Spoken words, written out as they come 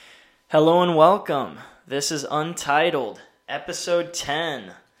Hello and welcome. This is Untitled, episode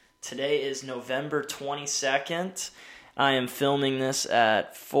 10. Today is November 22nd. I am filming this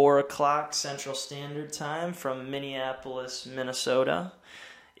at 4 o'clock Central Standard Time from Minneapolis, Minnesota.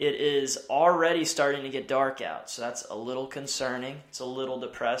 It is already starting to get dark out, so that's a little concerning. It's a little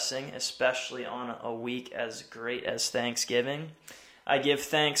depressing, especially on a week as great as Thanksgiving. I give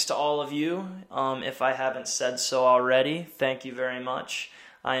thanks to all of you. If I haven't said so already, thank you very much.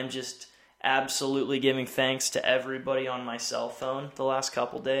 I am just absolutely giving thanks to everybody on my cell phone the last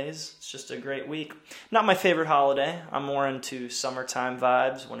couple days. It's just a great week. Not my favorite holiday. I'm more into summertime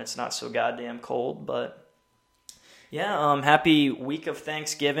vibes when it's not so goddamn cold. But yeah, happy week of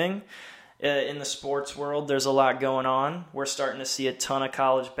Thanksgiving. In the sports world, there's a lot going on. We're starting to see a ton of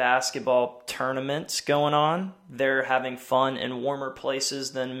college basketball tournaments going on. They're having fun in warmer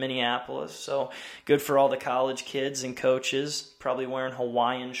places than Minneapolis, so good for all the college kids and coaches, probably wearing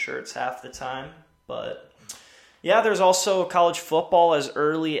Hawaiian shirts half the time. But yeah, there's also college football as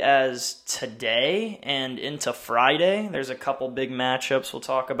early as today and into Friday. There's a couple big matchups we'll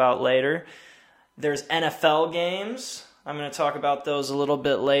talk about later. There's NFL games. I'm going to talk about those a little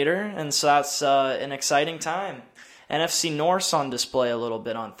bit later, and so that's an exciting time. NFC North's on display a little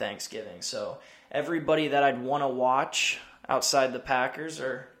bit on Thanksgiving, so everybody that I'd want to watch outside the Packers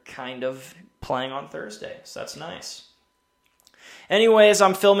are kind of playing on Thursday, so that's nice. Anyways,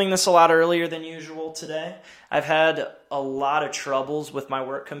 I'm filming this a lot earlier than usual today. I've had a lot of troubles with my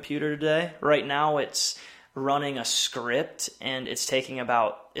work computer today. Right now it's running a script, and it's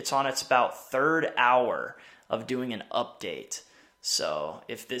on its about third hour of doing an update. So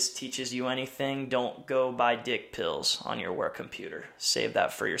if this teaches you anything, don't go buy dick pills on your work computer. Save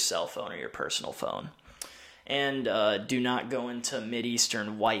that for your cell phone or your personal phone. And do not go into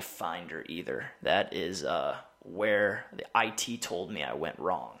Mideastern Wife Finder either. That is where the IT told me I went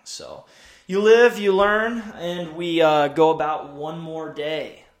wrong. So you live, you learn, and we go about one more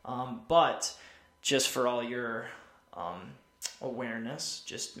day. But just for all your awareness,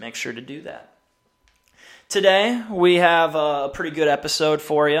 just make sure to do that. Today, we have a pretty good episode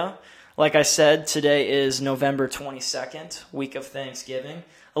for you. Like I said, today is November 22nd, week of Thanksgiving.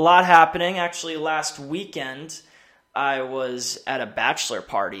 A lot happening. Actually, last weekend, I was at a bachelor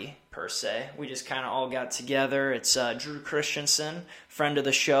party, per se. We just kind of all got together. It's Drew Christensen, friend of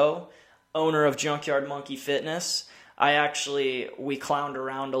the show, owner of Junkyard Monkey Fitness. We clowned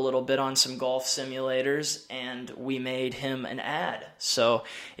around a little bit on some golf simulators, and we made him an ad. So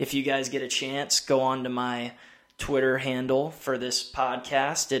if you guys get a chance, go on to my Twitter handle for this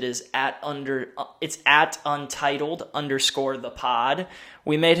podcast. It's at untitled_the_pod.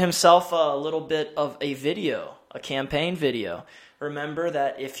 We made himself a little bit of a video, a campaign video. Remember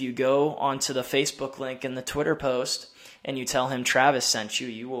that if you go onto the Facebook link in the Twitter post and you tell him Travis sent you,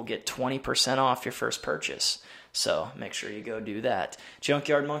 you will get 20% off your first purchase. So make sure you go do that.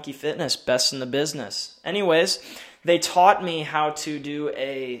 Junkyard Monkey Fitness, best in the business. Anyways, they taught me how to do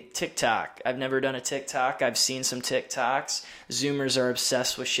a TikTok. I've never done a TikTok. I've seen some TikToks. Zoomers are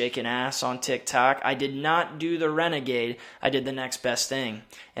obsessed with shaking ass on TikTok. I did not do the renegade. I did the next best thing,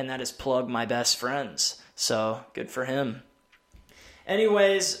 and that is plug my best friends. So good for him.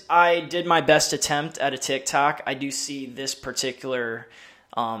 Anyways, I did my best attempt at a TikTok. I do see this particular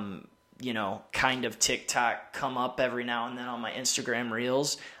kind of TikTok come up every now and then on my Instagram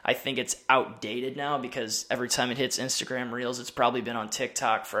Reels. I think it's outdated now because every time it hits Instagram Reels, it's probably been on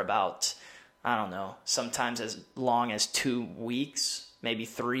TikTok for about, I don't know, sometimes as long as 2 weeks, maybe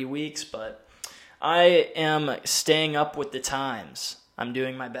 3 weeks, but I am staying up with the times. I'm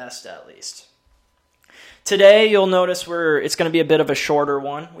doing my best at least. Today, you'll notice it's going to be a bit of a shorter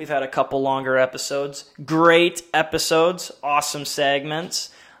one. We've had a couple longer episodes. Great episodes, awesome segments.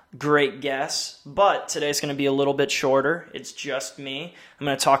 Great guess, but today's going to be a little bit shorter. It's just me. I'm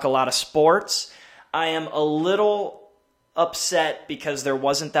going to talk a lot of sports. I am a little upset because there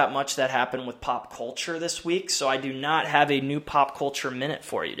wasn't that much that happened with pop culture this week, so I do not have a new pop culture minute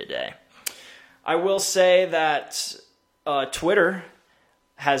for you today. I will say that Twitter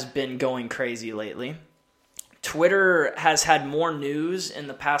has been going crazy lately. Twitter has had more news in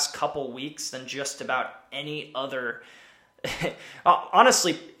the past couple weeks than just about any other.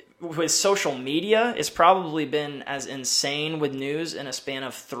 Honestly, with social media, it's probably been as insane with news in a span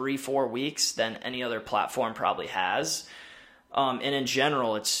of 3-4 weeks than any other platform probably has. And in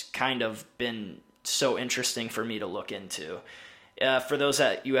general, it's kind of been so interesting for me to look into. For those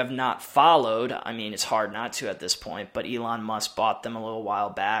that you have not followed, I mean, it's hard not to at this point, but Elon Musk bought them a little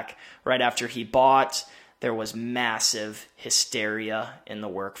while back. Right after he bought there was massive hysteria in the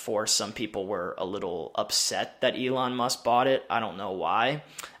workforce. Some people were a little upset that Elon Musk bought it. I don't know why.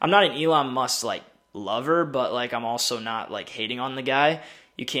 I'm not an Elon Musk lover, but I'm also not hating on the guy.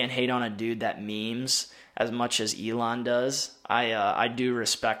 You can't hate on a dude that memes as much as Elon does. I do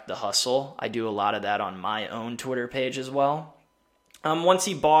respect the hustle. I do a lot of that on my own Twitter page as well. Once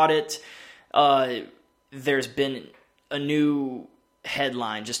he bought it, there's been a new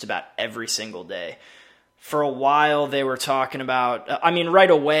headline just about every single day. For a while, they were talking about,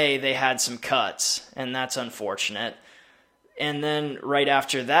 right away, they had some cuts, and that's unfortunate. And then right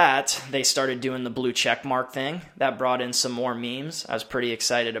after that, they started doing the blue check mark thing. That brought in some more memes. I was pretty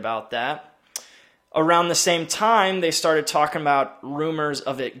excited about that. Around the same time, they started talking about rumors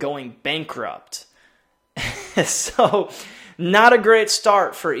of it going bankrupt. So, not a great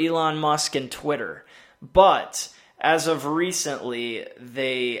start for Elon Musk and Twitter. But as of recently,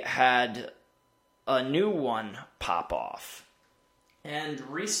 they had a new one pop off. And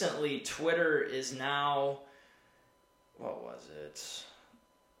recently, Twitter is now... What was it?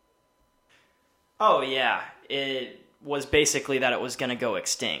 Oh, yeah. It was basically that it was going to go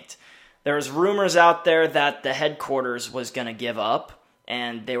extinct. There was rumors out there that the headquarters was going to give up,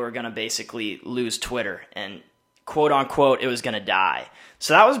 and they were going to basically lose Twitter, and quote-unquote, it was going to die.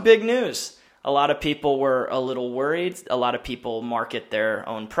 So that was big news. A lot of people were a little worried. A lot of people market their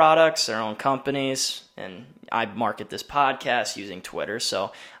own products, their own companies, and I market this podcast using Twitter,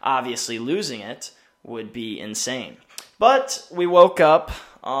 so obviously losing it would be insane. But we woke up,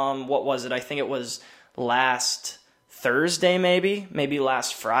 what was it? I think it was last Thursday maybe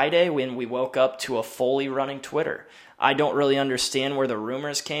last Friday when we woke up to a fully running Twitter. I don't really understand where the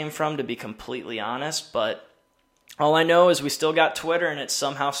rumors came from, to be completely honest, but all I know is we still got Twitter and it's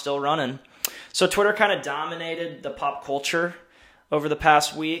somehow still running. So Twitter kind of dominated the pop culture over the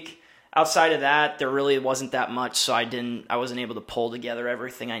past week. Outside of that, there really wasn't that much, so I wasn't able to pull together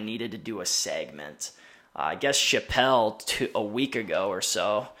everything I needed to do a segment. I guess Chappelle a week ago or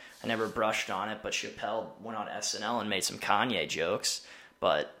so, I never brushed on it, but Chappelle went on SNL and made some Kanye jokes,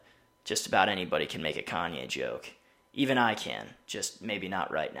 but just about anybody can make a Kanye joke. Even I can, just maybe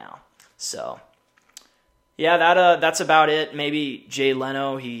not right now. So, yeah, that's about it. Maybe Jay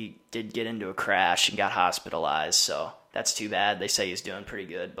Leno, he did get into a crash and got hospitalized, so that's too bad. They say he's doing pretty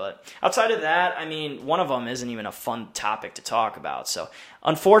good. But outside of that, one of them isn't even a fun topic to talk about. So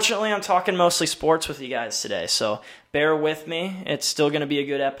unfortunately, I'm talking mostly sports with you guys today. So bear with me. It's still going to be a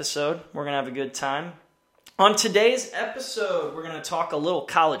good episode. We're going to have a good time. On today's episode, we're going to talk a little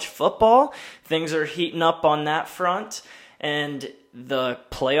college football. Things are heating up on that front. And the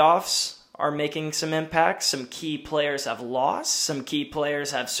playoffs are making some impact. Some key players have lost. Some key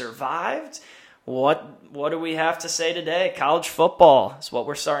players have survived. What do we have to say today? College football is what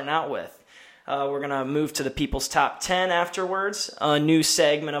we're starting out with. We're going to move to the People's Top 10 afterwards. A new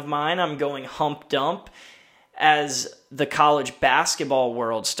segment of mine, I'm going Hump Dump. As the college basketball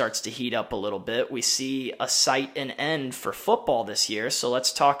world starts to heat up a little bit, we see a sight and end for football this year, so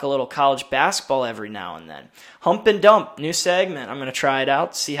let's talk a little college basketball every now and then. Hump and Dump, new segment. I'm going to try it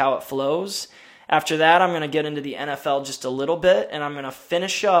out, see how it flows. After that, I'm going to get into the NFL just a little bit, and I'm going to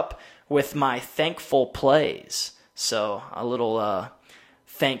finish up with my thankful plays. So a little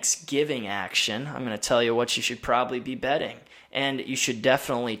Thanksgiving action. I'm going to tell you what you should probably be betting. And you should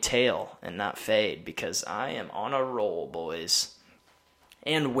definitely tail and not fade, because I am on a roll, boys.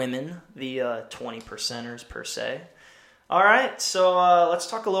 And women, the 20%ers per se. All right, so let's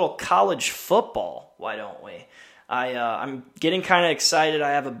talk a little college football, why don't we? I'm getting kind of excited.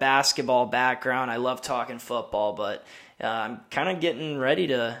 I have a basketball background. I love talking football, but I'm kind of getting ready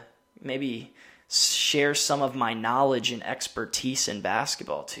to maybe share some of my knowledge and expertise in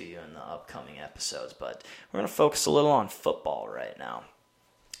basketball to you in the upcoming episodes, but we're going to focus a little on football right now.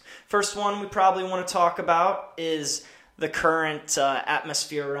 First one we probably want to talk about is the current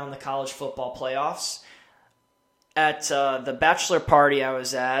atmosphere around the college football playoffs. At the bachelor party I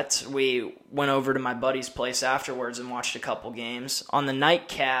was at, we went over to my buddy's place afterwards and watched a couple games. On the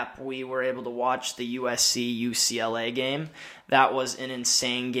nightcap, we were able to watch the USC-UCLA game. That was an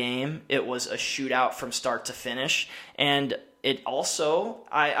insane game. It was a shootout from start to finish. And it also,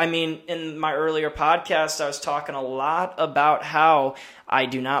 in my earlier podcast, I was talking a lot about how I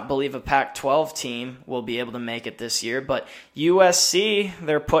do not believe a Pac-12 team will be able to make it this year. But USC,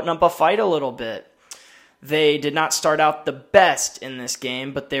 they're putting up a fight a little bit. They did not start out the best in this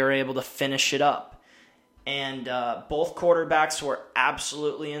game, but they were able to finish it up. And both quarterbacks were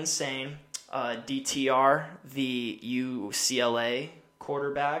absolutely insane. DTR, the UCLA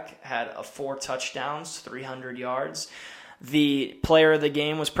quarterback, had 4 touchdowns, 300 yards. The player of the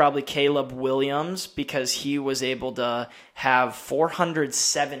game was probably Caleb Williams because he was able to have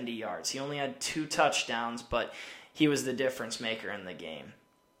 470 yards. He only had 2 touchdowns, but he was the difference maker in the game.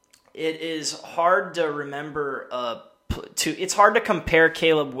 It is hard to remember it's hard to compare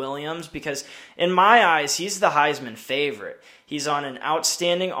Caleb Williams because in my eyes, he's the Heisman favorite. He's on an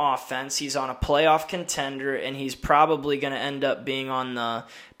outstanding offense. He's on a playoff contender, and he's probably going to end up being on the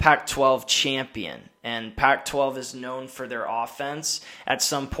Pac-12 champion. And Pac-12 is known for their offense. At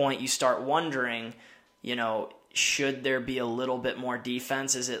some point, you start wondering, should there be a little bit more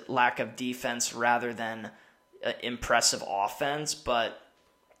defense? Is it lack of defense rather than impressive offense? But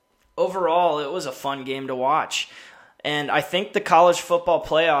overall, it was a fun game to watch. And I think the college football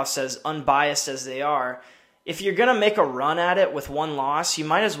playoffs, as unbiased as they are, if you're going to make a run at it with one loss, you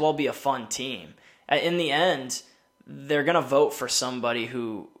might as well be a fun team. In the end, they're going to vote for somebody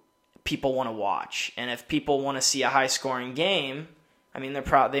who people want to watch. And if people want to see a high-scoring game, I mean,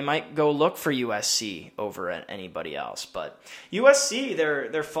 they might go look for USC over anybody else. But USC,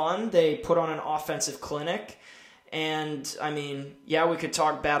 they're fun. They put on an offensive clinic. And, I mean, yeah, we could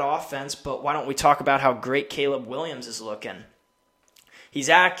talk bad offense, but why don't we talk about how great Caleb Williams is looking? He's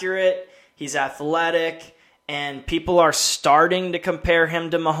accurate, he's athletic, and people are starting to compare him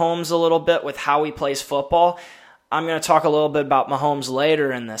to Mahomes a little bit with how he plays football. I'm going to talk a little bit about Mahomes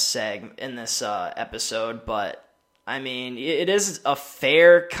later in this episode, but, I mean, it is a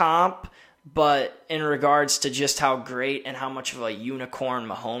fair comp. But in regards to just how great and how much of a unicorn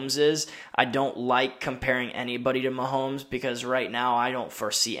Mahomes is, I don't like comparing anybody to Mahomes because right now I don't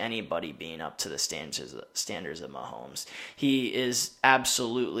foresee anybody being up to the standards of Mahomes. He is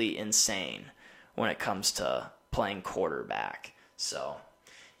absolutely insane when it comes to playing quarterback. So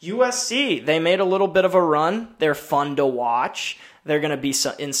USC, they made a little bit of a run. They're fun to watch. They're going to be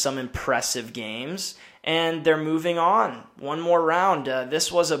in some impressive games. And they're moving on. One more round.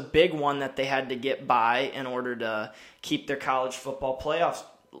 This was a big one that they had to get by in order to keep their college football playoffs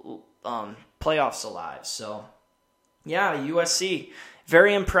alive. So, yeah, USC,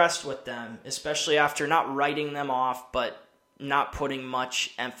 very impressed with them, especially after not writing them off, but not putting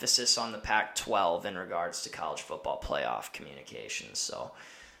much emphasis on the Pac-12 in regards to college football playoff communications. So,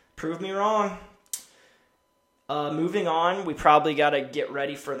 prove me wrong. Moving on, we probably got to get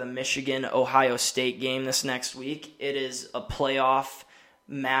ready for the Michigan-Ohio State game this next week. It is a playoff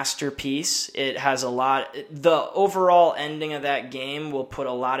masterpiece. It has the overall ending of that game will put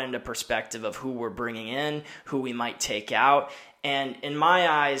a lot into perspective of who we're bringing in, who we might take out. And in my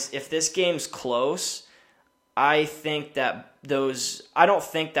eyes, if this game's close, I don't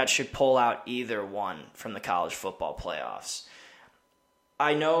think that should pull out either one from the college football playoffs.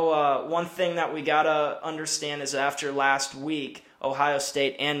 I know one thing that we got to understand is after last week, Ohio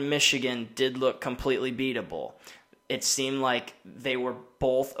State and Michigan did look completely beatable. It seemed like they were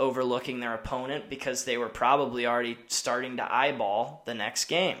both overlooking their opponent because they were probably already starting to eyeball the next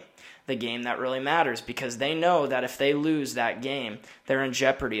game, the game that really matters, because they know that if they lose that game, they're in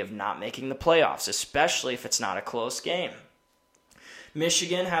jeopardy of not making the playoffs, especially if it's not a close game.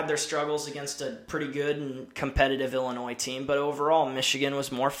 Michigan had their struggles against a pretty good and competitive Illinois team, but overall, Michigan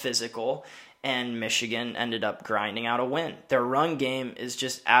was more physical, and Michigan ended up grinding out a win. Their run game is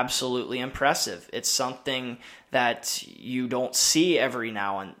just absolutely impressive. It's something that you don't see every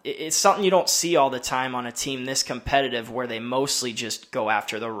now and it's something you don't see all the time on a team this competitive where they mostly just go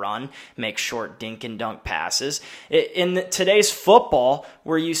after the run, make short dink and dunk passes. In today's football,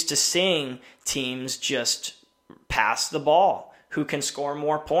 we're used to seeing teams just pass the ball, who can score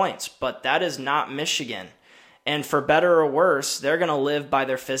more points, but that is not Michigan. And for better or worse, they're going to live by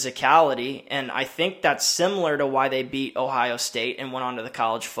their physicality, and I think that's similar to why they beat Ohio State and went on to the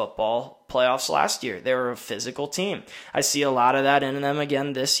college football playoffs last year. They were a physical team. I see a lot of that in them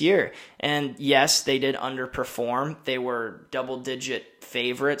again this year. And yes, they did underperform. They were double-digit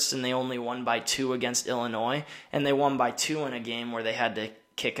favorites, and they only won by 2 against Illinois, and they won by 2 in a game where they had to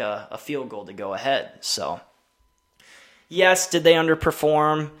kick a field goal to go ahead. So, yes, did they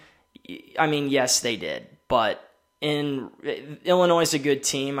underperform? I mean, yes, they did. But Illinois is a good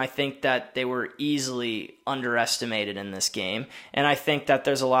team. I think that they were easily underestimated in this game. And I think that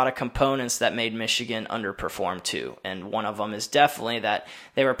there's a lot of components that made Michigan underperform too. And one of them is definitely that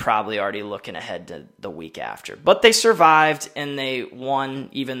they were probably already looking ahead to the week after. But they survived and they won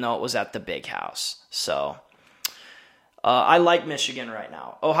even though it was at the big house. So I like Michigan right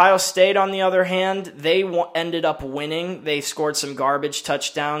now. Ohio State, on the other hand, they ended up winning. They scored some garbage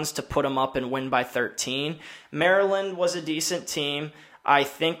touchdowns to put them up and win by 13. Maryland was a decent team. I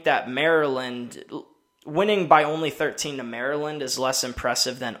think that Maryland, winning by only 13 to Maryland is less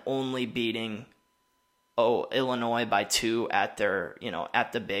impressive than only beating Illinois by 2 at their,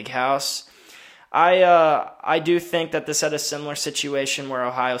 at the Big House. I do think that this had a similar situation where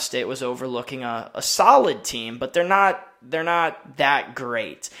Ohio State was overlooking a solid team, but they're not that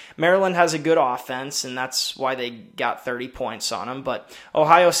great. Maryland has a good offense, and that's why they got 30 points on them. But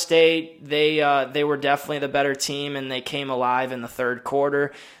Ohio State, they were definitely the better team, and they came alive in the third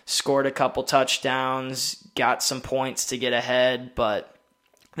quarter, scored a couple touchdowns, got some points to get ahead, but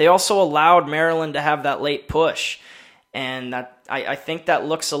they also allowed Maryland to have that late push, and that I think that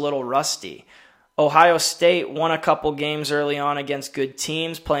looks a little rusty. Ohio State won a couple games early on against good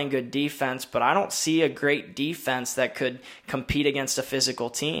teams, playing good defense, but I don't see a great defense that could compete against a physical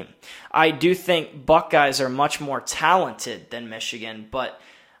team. I do think Buckeyes are much more talented than Michigan, but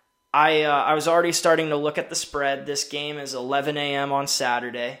I was already starting to look at the spread. This game is 11 a.m. on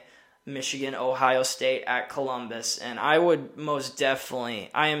Saturday, Michigan, Ohio State at Columbus, and I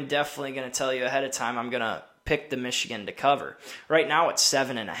am definitely going to tell you ahead of time I'm going to pick the Michigan to cover. Right now it's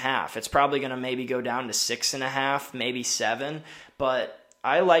 7.5. It's probably going to maybe go down to 6.5, maybe 7, but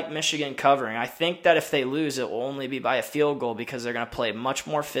I like Michigan covering. I think that if they lose, it will only be by a field goal because they're going to play much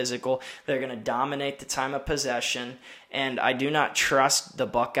more physical. They're going to dominate the time of possession, and I do not trust the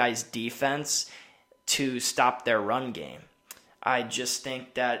Buckeyes defense to stop their run game. I just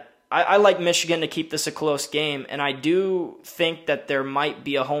think that I like Michigan to keep this a close game, and I do think that there might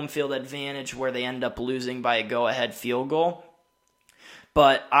be a home field advantage where they end up losing by a go-ahead field goal.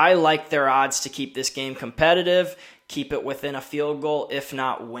 But I like their odds to keep this game competitive, keep it within a field goal, if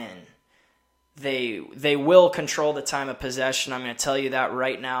not win. They will control the time of possession. I'm going to tell you that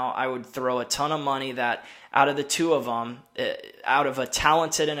right now. I would throw a ton of money that out of the two of them, out of a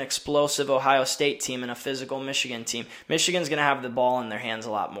talented and explosive Ohio State team and a physical Michigan team, Michigan's going to have the ball in their hands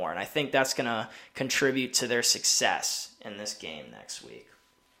a lot more, and I think that's going to contribute to their success in this game next week.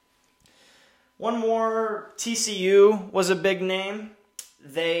 One more, TCU was a big name.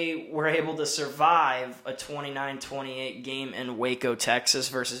 They were able to survive a 29-28 game in Waco, Texas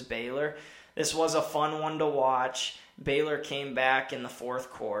versus Baylor. This was a fun one to watch. Baylor came back in the fourth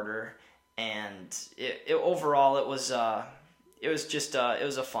quarter, and overall it was a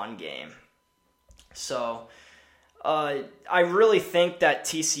fun game. So I really think that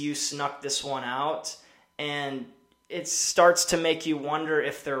TCU snuck this one out, and it starts to make you wonder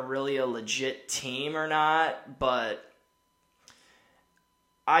if they're really a legit team or not. But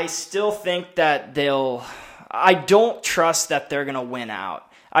I still think that I don't trust that they're going to win out.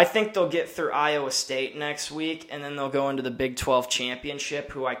 I think they'll get through Iowa State next week, and then they'll go into the Big 12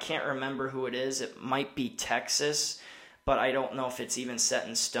 championship, who I can't remember who it is. It might be Texas, but I don't know if it's even set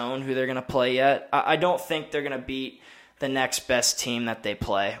in stone who they're going to play yet. I don't think they're going to beat the next best team that they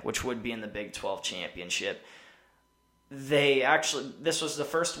play, which would be in the Big 12 championship. This was the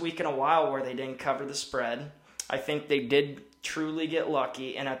first week in a while where they didn't cover the spread. I think they did truly get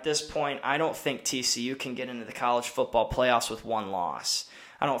lucky, and at this point, I don't think TCU can get into the college football playoffs with one loss.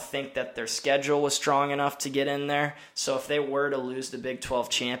 I don't think that their schedule was strong enough to get in there. So if they were to lose the Big 12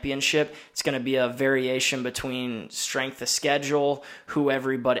 championship, it's going to be a variation between strength of schedule,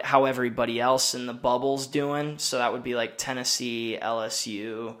 how everybody else in the bubble's doing. So that would be like Tennessee,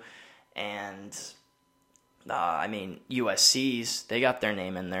 LSU, and USC's. They got their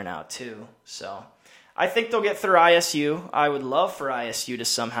name in there now too. So I think they'll get through ISU. I would love for ISU to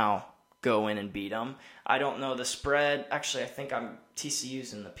somehow go in and beat them. I don't know the spread. Actually, I think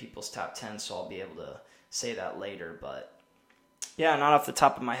TCU's in the People's Top 10, so I'll be able to say that later. But yeah, not off the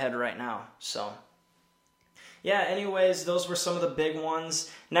top of my head right now. So yeah, anyways, those were some of the big ones.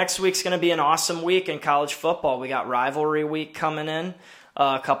 Next week's going to be an awesome week in college football. We got rivalry week coming in,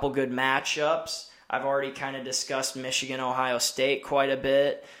 a couple good matchups. I've already kind of discussed Michigan, Ohio State quite a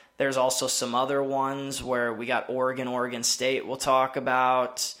bit. There's also some other ones where we got Oregon State we'll talk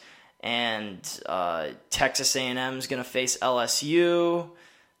about. And Texas A&M is going to face LSU,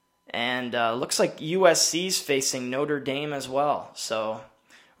 and looks like USC's facing Notre Dame as well. So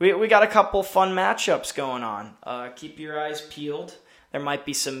we got a couple fun matchups going on. Keep your eyes peeled. There might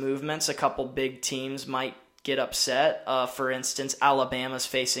be some movements. A couple big teams might get upset. For instance, Alabama's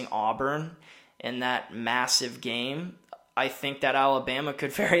facing Auburn in that massive game. I think that Alabama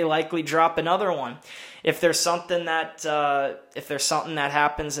could very likely drop another one. If there's something that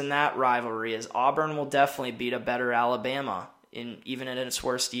happens in that rivalry, is Auburn will definitely beat a better Alabama even in its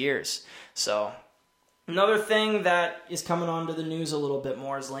worst years. So another thing that is coming onto the news a little bit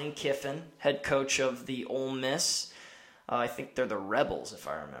more is Lane Kiffin, head coach of the Ole Miss. I think they're the Rebels, if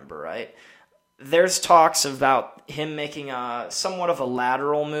I remember right. There's talks about him making somewhat of a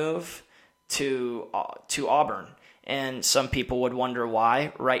lateral move to Auburn. And some people would wonder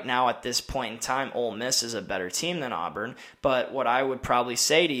why. Right now, at this point in time, Ole Miss is a better team than Auburn. But what I would probably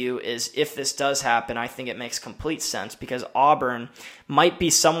say to you is if this does happen, I think it makes complete sense because Auburn might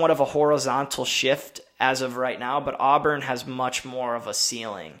be somewhat of a horizontal shift as of right now, but Auburn has much more of a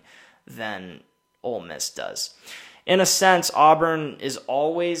ceiling than Ole Miss does. In a sense, Auburn is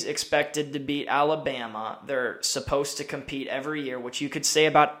always expected to beat Alabama. They're supposed to compete every year, which you could say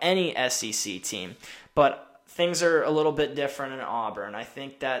about any SEC team. But things are a little bit different in Auburn. I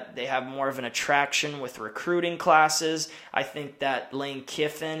think that they have more of an attraction with recruiting classes. I think that Lane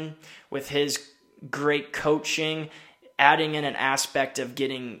Kiffin, with his great coaching, adding in an aspect of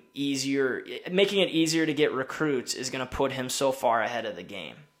making it easier to get recruits is going to put him so far ahead of the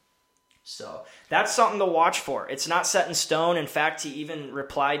game. So that's something to watch for. It's not set in stone. In fact, he even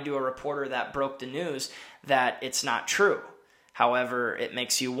replied to a reporter that broke the news that it's not true. However, it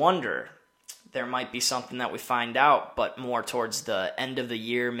makes you wonder. There might be something that we find out, but more towards the end of the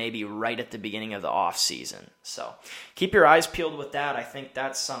year, maybe right at the beginning of the off season. So keep your eyes peeled with that. I think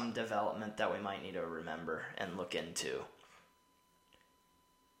that's some development that we might need to remember and look into.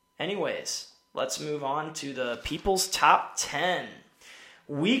 Anyways, let's move on to the People's Top 10.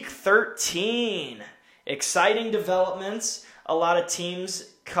 Week 13. Exciting developments. A lot of teams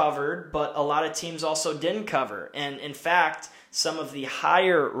covered, but a lot of teams also didn't cover. And in fact, some of the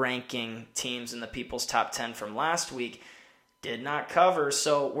higher ranking teams in the People's Top 10 from last week did not cover.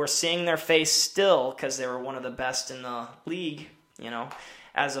 So we're seeing their face still because they were one of the best in the league,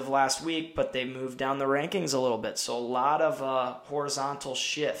 as of last week, but they moved down the rankings a little bit. So a lot of horizontal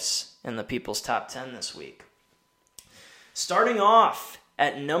shifts in the People's Top 10 this week. Starting off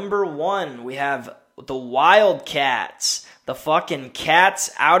at number 1, we have the Wildcats, the fucking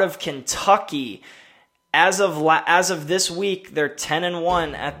Cats out of Kentucky. As of this week, they're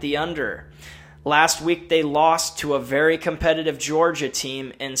 10-1 at the under. Last week, they lost to a very competitive Georgia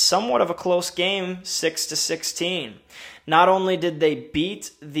team in somewhat of a close game, 6-16. Not only did they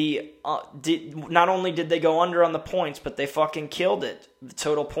go under on the points, but they fucking killed it. The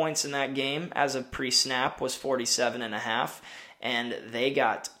total points in that game as of pre-snap was 47.5, and they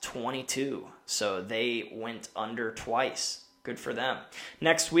got 22. So they went under twice. Good for them.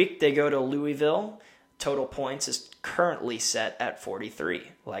 Next week, they go to Louisville. Total points is currently set at 43.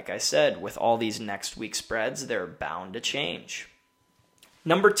 Like I said, with all these next week spreads, they're bound to change.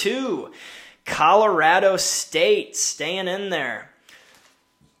 Number 2, Colorado State, staying in there.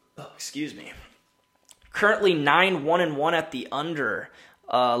 Excuse me. Currently 9-1-1 at the under.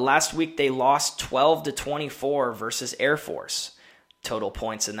 Last week they lost 12-24 versus Air Force. Total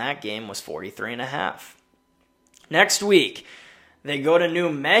points in that game was 43.5. Next week, they go to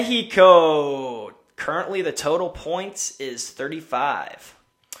New Mexico. Currently, the total points is 35.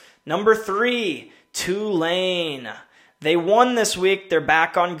 Number 3, Tulane. They won this week. They're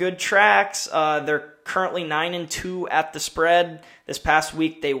back on good tracks. They're currently 9-2 at the spread. This past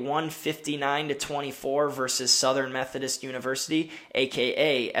week, they won 59-24 versus Southern Methodist University,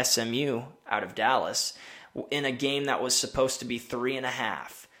 a.k.a. SMU, out of Dallas, in a game that was supposed to be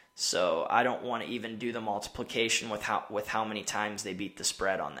 3.5. So I don't want to even do the multiplication with how many times they beat the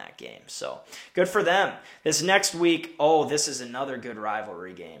spread on that game. So good for them. This next week, this is another good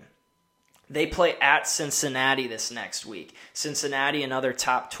rivalry game. They play at Cincinnati this next week. Cincinnati, another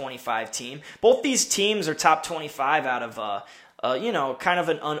top 25 team. Both these teams are top 25 out of kind of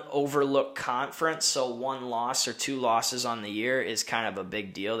an unoverlooked conference. So one loss or 2 losses on the year is kind of a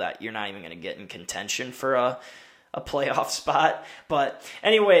big deal that you're not even going to get in contention for a playoff spot. But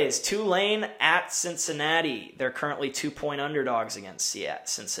anyways, Tulane at Cincinnati. They're currently 2-point underdogs against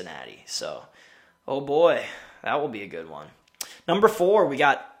Cincinnati. So, oh boy, that will be a good one. Number 4, we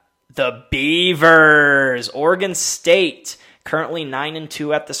got the Beavers. Oregon State, currently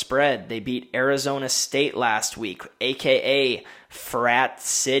 9-2 at the spread. They beat Arizona State last week, a.k.a. Frat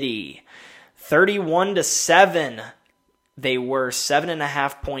City. 31-7. They were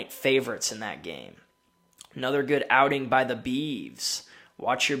 7.5-point favorites in that game. Another good outing by the Beavs.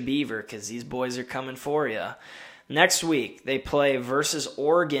 Watch your Beaver because these boys are coming for you. Next week, they play versus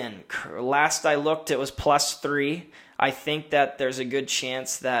Oregon. Last I looked, it was +3. I think that there's a good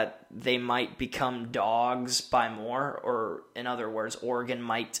chance that they might become dogs by more, or in other words, Oregon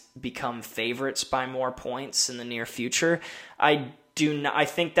might become favorites by more points in the near future. I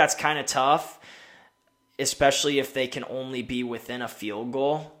think that's kind of tough, especially if they can only be within a field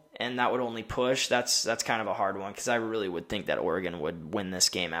goal. And that would only push. That's kind of a hard one because I really would think that Oregon would win this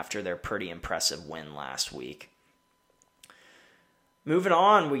game after their pretty impressive win last week. Moving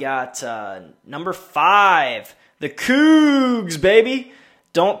on, we got number 5, the Cougs, baby.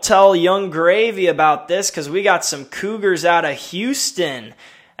 Don't tell Young Gravy about this because we got some Cougars out of Houston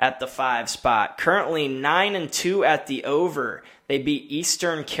at the 5 spot. Currently 9-2 at the over. They beat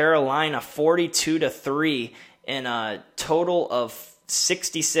Eastern Carolina 42-3 in a total of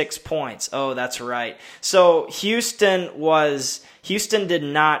 66 points. Oh, that's right. So Houston did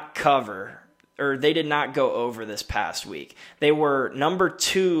not cover, or they did not go over this past week. They were number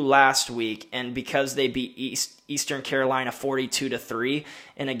 2 last week, and because they beat Eastern Carolina 42-3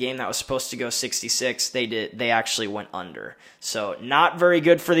 in a game that was supposed to go 66, they actually went under. So not very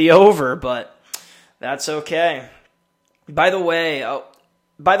good for the over, but that's okay. By the way,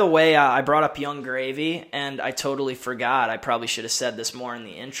 I brought up Young Gravy, and I totally forgot. I probably should have said this more in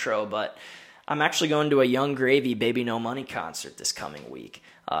the intro, but I'm actually going to a Young Gravy Baby No Money concert this coming week.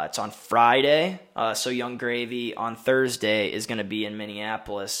 It's on Friday, so Young Gravy on Thursday is going to be in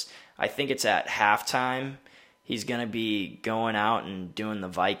Minneapolis. I think it's at halftime. He's going to be going out and doing the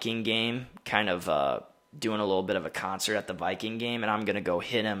Viking game, kind of doing a little bit of a concert at the Viking game, and I'm going to go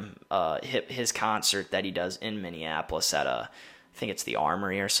hit his concert that he does in Minneapolis at I think it's the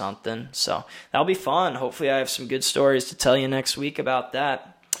Armory or something. So that'll be fun. Hopefully I have some good stories to tell you next week about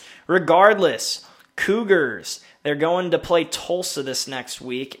that. Regardless, Cougars, they're going to play Tulsa this next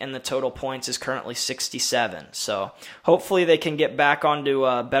week, and the total points is currently 67. So hopefully they can get back onto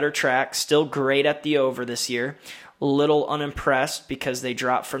a better track. Still great at the over this year. A little unimpressed because they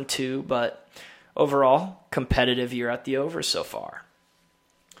dropped from 2, but overall, competitive year at the over so far.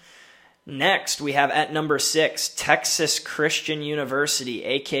 Next, we have at number 6, Texas Christian University,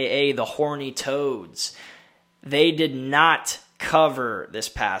 a.k.a. the Horny Toads. They did not cover this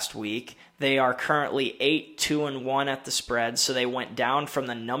past week. They are currently 8-2-1 at the spread, so they went down from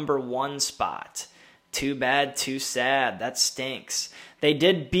the number 1 spot. Too bad, too sad. That stinks. They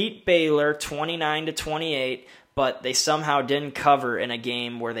did beat Baylor 29-28, but they somehow didn't cover in a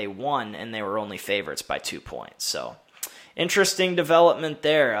game where they won, and they were only favorites by 2 points. So, interesting development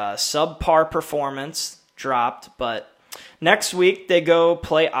there. Subpar performance dropped, but next week they go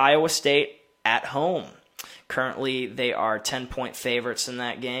play Iowa State at home. Currently, they are 10-point favorites in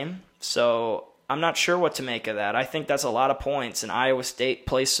that game. So I'm not sure what to make of that. I think that's a lot of points, and Iowa State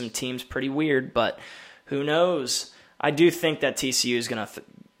plays some teams pretty weird, but who knows? I do think that TCU is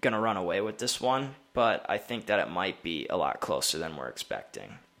gonna run away with this one, but I think that it might be a lot closer than we're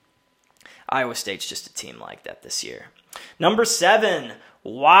expecting. Iowa State's just a team like that this year. Number 7,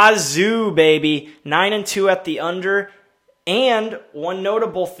 Wazoo, baby. 9-2 at the under. And one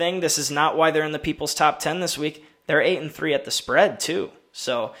notable thing, this is not why they're in the People's Top 10 this week, they're 8-3 at the spread too.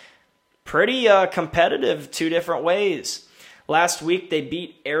 So pretty competitive 2 different ways. Last week they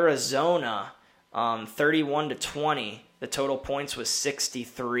beat Arizona 31-20. The total points was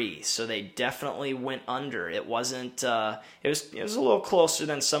 63, so they definitely went under. It wasn't. It was a little closer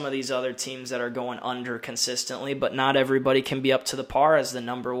than some of these other teams that are going under consistently, but not everybody can be up to the par as the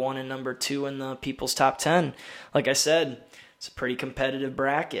number 1 and number 2 in the People's Top 10. Like I said, it's a pretty competitive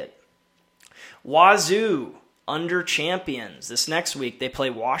bracket. Wazoo, under champions. This next week they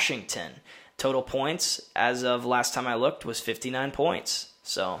play Washington. Total points, as of last time I looked, was 59 points.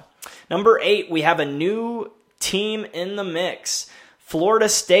 So, number 8, we have a new team in the mix. Florida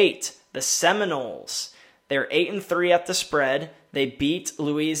State, the Seminoles. They're 8-3 at the spread. They beat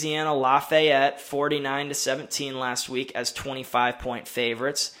Louisiana Lafayette 49-17 last week as 25-point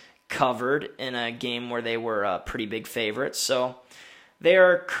favorites, covered in a game where they were pretty big favorites. So they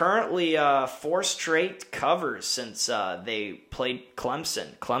are currently 4 straight covers since they played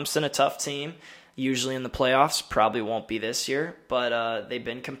Clemson. Clemson, a tough team, usually in the playoffs. Probably won't be this year, but they've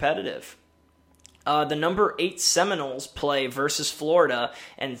been competitive. The number 8 Seminoles play versus Florida,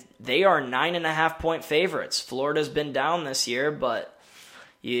 and they are 9.5-point favorites. Florida's been down this year, but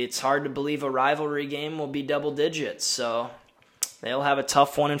it's hard to believe a rivalry game will be double digits, so they'll have a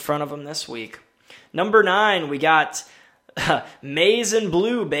tough one in front of them this week. Number 9, we got Maize and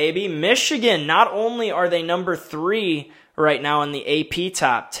Blue, baby. Michigan, not only are they number 3 right now in the AP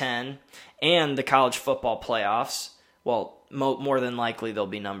Top 10 and the college football playoffs, well, more than likely they'll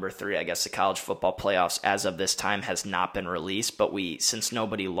be number 3. I guess the college football playoffs as of this time has not been released, but since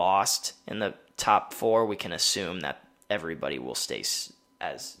nobody lost in the top 4, we can assume that everybody will stay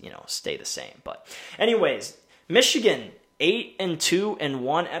the same. But anyways, Michigan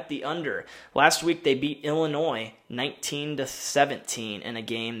 8-2-1 at the under. Last week they beat Illinois 19-17 in a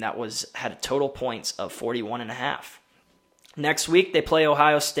game that had a total points of 41.5. Next week they play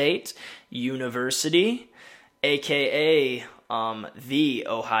Ohio State University, a.k.a. The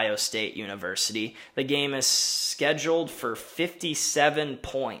Ohio State University. The game is scheduled for 57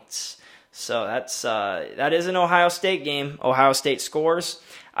 points. So that is an Ohio State game. Ohio State scores.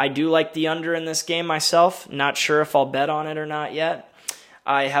 I do like the under in this game myself. Not sure if I'll bet on it or not yet.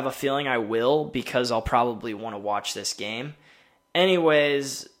 I have a feeling I will because I'll probably want to watch this game.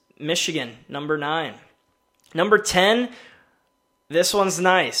 Anyways, Michigan, number 9. Number 10, this one's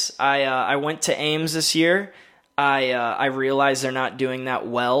nice. I went to Ames this year. I realize they're not doing that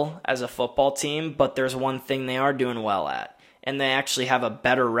well as a football team, but there's one thing they are doing well at, and they actually have a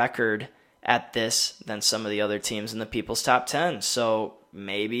better record at this than some of the other teams in the People's Top 10. So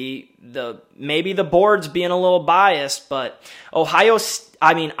maybe the board's being a little biased, but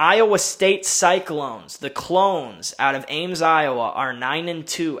Iowa State Cyclones, the Clones out of Ames, Iowa, are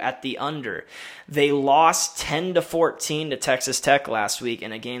 9-2 at the under. They lost 10-14 to Texas Tech last week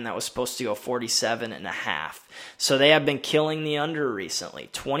in a game that was supposed to go 47.5. So they have been killing the under recently.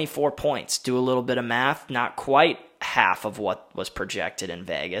 24 points. Do a little bit of math, not quite half of what was projected in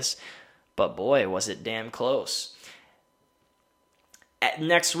Vegas, but boy, was it damn close.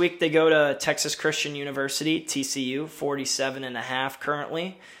 Next week, they go to Texas Christian University, TCU, 47.5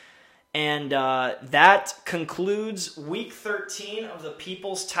 currently. And that concludes Week 13 of the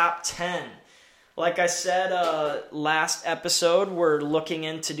People's Top 10. Like I said last episode, we're looking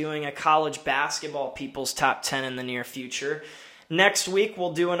into doing a college basketball People's Top 10 in the near future. Next week,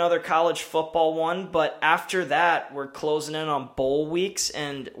 we'll do another college football one, but after that, we're closing in on bowl weeks,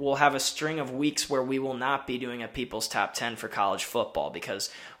 and we'll have a string of weeks where we will not be doing a People's Top 10 for college football, because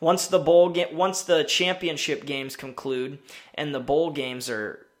once the championship games conclude and the bowl games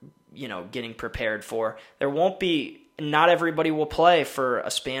are, getting prepared for, not everybody will play for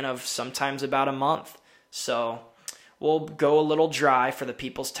a span of sometimes about a month. So we'll go a little dry for the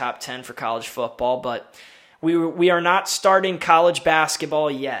People's Top 10 for college football, but we are not starting college basketball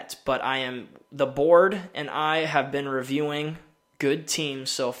yet, but the board and I have been reviewing good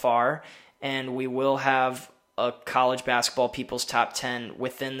teams so far, and we will have a college basketball People's Top 10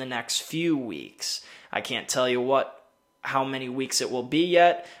 within the next few weeks. I can't tell you how many weeks it will be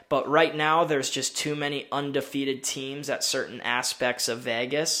yet, but right now there's just too many undefeated teams at certain aspects of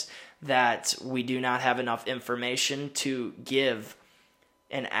Vegas that we do not have enough information to give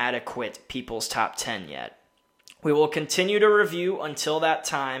an adequate People's Top 10 yet. We will continue to review until that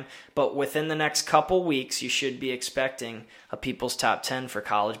time, but within the next couple weeks, you should be expecting a People's Top 10 for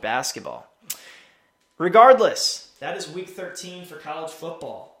college basketball. Regardless, that is Week 13 for college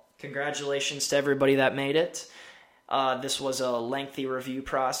football. Congratulations to everybody that made it. This was a lengthy review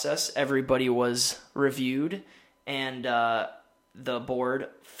process. Everybody was reviewed, and the board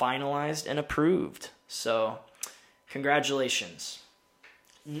finalized and approved. So, congratulations.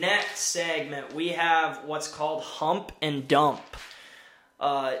 Next segment, we have what's called Hump and Dump.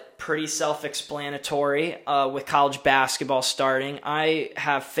 Pretty self-explanatory with college basketball starting. I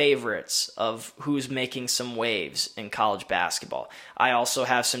have favorites of who's making some waves in college basketball. I also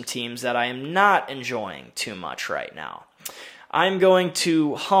have some teams that I am not enjoying too much right now. I'm going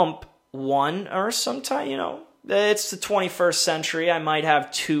to hump one, or sometime, it's the 21st century. I might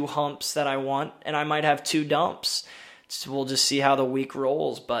have 2 humps that I want, and I might have 2 dumps. So we'll just see how the week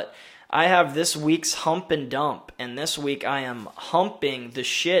rolls, but I have this week's hump and dump, and this week I am humping the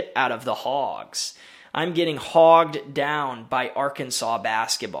shit out of the Hogs. I'm getting hogged down by Arkansas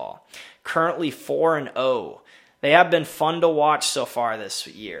basketball. Currently 4-0. They have been fun to watch so far this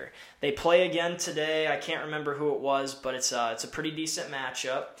year. They play again today. I can't remember who it was, but it's a pretty decent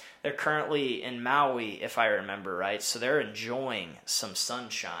matchup. They're currently in Maui, if I remember right, so they're enjoying some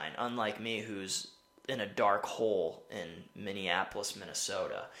sunshine, unlike me, who's in a dark hole in Minneapolis,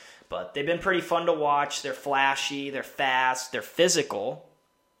 Minnesota. But they've been pretty fun to watch. They're flashy, they're fast, they're physical.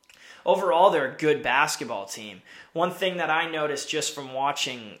 Overall, they're a good basketball team. One thing that I noticed just from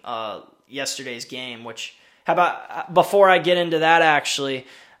watching yesterday's game, before I get into that actually,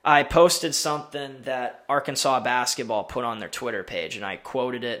 I posted something that Arkansas basketball put on their Twitter page, and I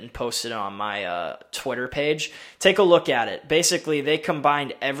quoted it and posted it on my Twitter page. Take a look at it. Basically, they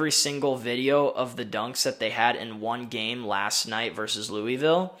combined every single video of the dunks that they had in one game last night versus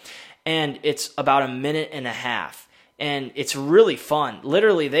Louisville, and it's about a minute and a half. And it's really fun.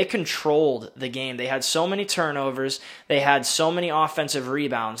 Literally, they controlled the game. They had so many turnovers. They had so many offensive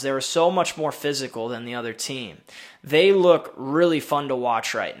rebounds. They were so much more physical than the other team. They look really fun to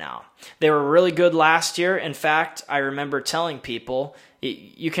watch right now. They were really good last year. In fact, I remember telling people,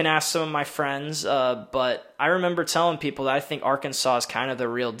 you can ask some of my friends, but I remember telling people that I think Arkansas is kind of the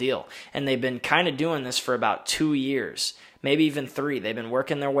real deal. And they've been kind of doing this for about 2 years, maybe even 3. They've been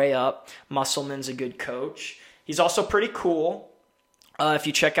working their way up. Musselman's a good coach. He's also pretty cool. If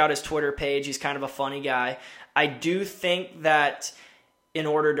you check out his Twitter page, he's kind of a funny guy. I do think that in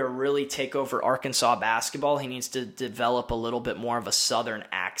order to really take over Arkansas basketball, he needs to develop a little bit more of a Southern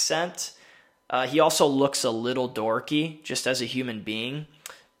accent. He also looks a little dorky just as a human being.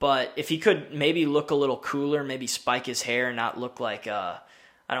 But if he could maybe look a little cooler, maybe spike his hair and not look like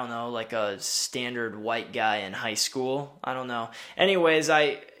like a standard white guy in high school. I don't know. Anyways,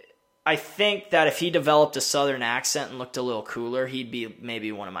 I think that if he developed a Southern accent and looked a little cooler, he'd be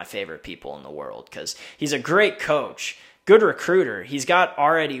maybe one of my favorite people in the world because he's a great coach. Good recruiter. He's got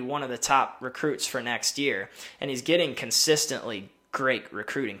already one of the top recruits for next year, and he's getting consistently great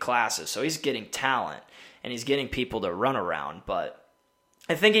recruiting classes. So he's getting talent, and he's getting people to run around. But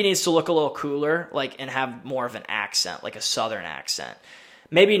I think he needs to look a little cooler, and have more of an accent, like a Southern accent.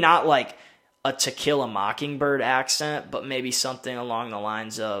 Maybe not like a To Kill a Mockingbird accent, but maybe something along the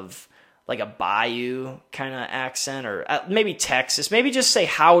lines of like a Bayou kind of accent, or maybe Texas. Maybe just say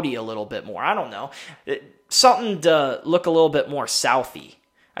howdy a little bit more. I don't know. Something to look a little bit more Southy.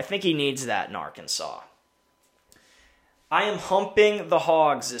 I think he needs that in Arkansas. I am humping the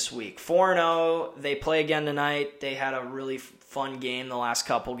Hogs this week. 4-0. They play again tonight. They had a really fun game the last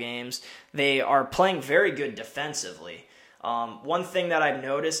couple games. They are playing very good defensively. One thing that I've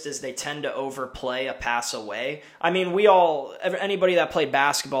noticed is they tend to overplay a pass away. I mean, anybody that played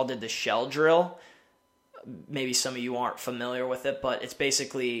basketball did the shell drill. Maybe some of you aren't familiar with it, but it's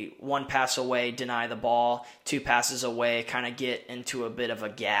basically one pass away, deny the ball, two passes away, kind of get into a bit of a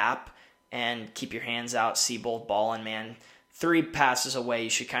gap and keep your hands out, see both ball and man. 3 passes away, you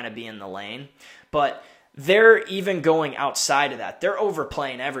should kind of be in the lane. But they're even going outside of that. They're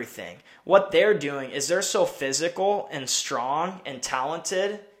overplaying everything. What they're doing is they're so physical and strong and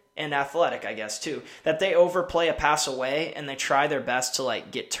talented and athletic, I guess, too, that they overplay a pass away and they try their best to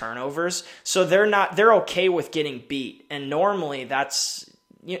get turnovers. So they're okay with getting beat. And normally that's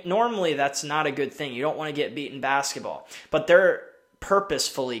not a good thing. You don't want to get beat in basketball. But they're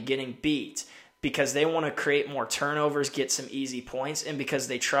purposefully getting beat because they want to create more turnovers, get some easy points, and because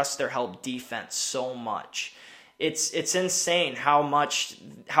they trust their help defense so much. It's insane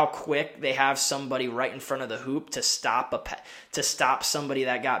how quick they have somebody right in front of the hoop to stop somebody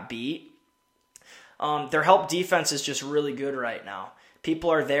that got beat. Their help defense is just really good right now. People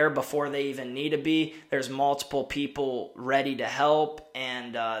are there before they even need to be. There's multiple people ready to help,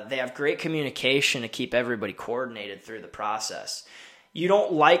 and they have great communication to keep everybody coordinated through the process. You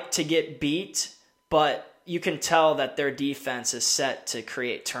don't like to get beat, but you can tell that their defense is set to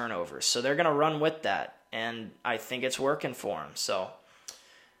create turnovers. So they're going to run with that, and I think it's working for them. So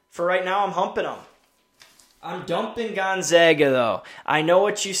for right now, I'm humping them. I'm dumping Gonzaga, though. I know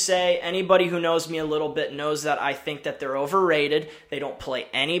what you say. Anybody who knows me a little bit knows that I think that they're overrated. They don't play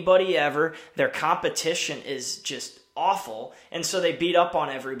anybody ever. Their competition is just awful, and so they beat up on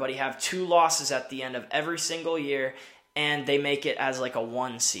everybody, have 2 losses at the end of every single year, and they make it as like a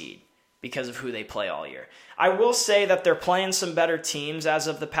 1 seed because of who they play all year. I will say that they're playing some better teams as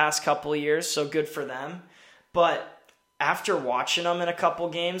of the past couple of years, so good for them. But after watching them in a couple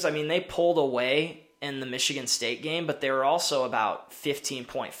games, I mean, they pulled away in the Michigan State game, but they were also about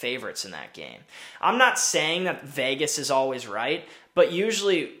 15-point favorites in that game. I'm not saying that Vegas is always right, but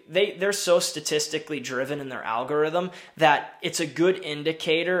usually they're so statistically driven in their algorithm that it's a good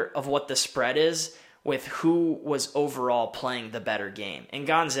indicator of what the spread is with who was overall playing the better game. And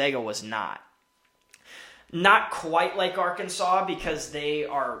Gonzaga was not. Not quite like Arkansas because they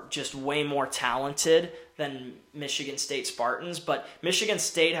are just way more talented than Michigan State Spartans, but Michigan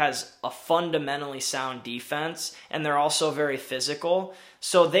State has a fundamentally sound defense, and they're also very physical,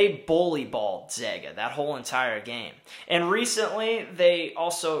 so they bully balled Zaga that whole entire game. And recently, they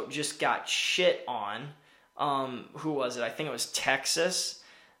also just got shit on. Who was it? I think it was Texas.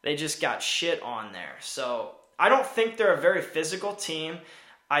 They just got shit on there. So I don't think they're a very physical team.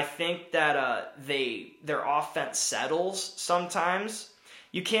 I think that their offense settles sometimes.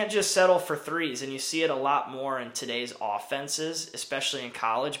 You can't just settle for threes, and you see it a lot more in today's offenses, especially in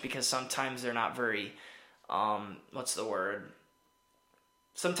college, because sometimes they're not very,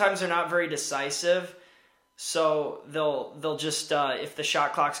 Sometimes they're not very decisive. So they'll just if the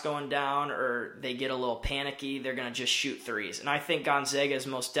shot clock's going down or they get a little panicky, they're going to just shoot threes. And I think Gonzaga is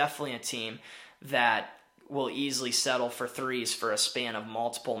most definitely a team that will easily settle for threes for a span of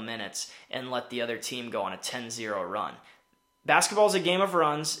multiple minutes and let the other team go on a 10-0 run. Basketball is a game of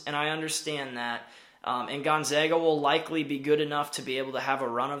runs, and I understand that. And Gonzaga will likely be good enough to be able to have a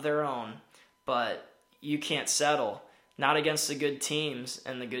run of their own, but you can't settle. Not against the good teams,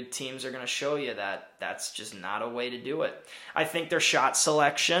 and the good teams are going to show you that that's just not a way to do it. I think their shot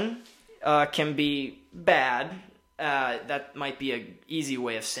selection can be bad. That might be an easy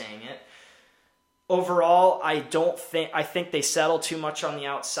way of saying it. Overall, I think they settle too much on the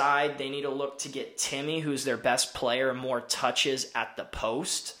outside. They need to look to get Timmy, who's their best player, more touches at the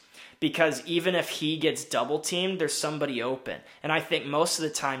post. Because even if he gets double teamed, there's somebody open. And I think most of the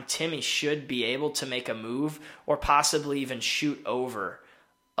time Timmy should be able to make a move or possibly even shoot over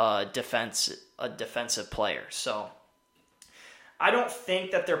a defensive player. So I don't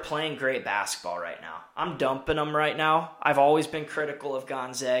think that they're playing great basketball right now. I'm dumping them right now. I've always been critical of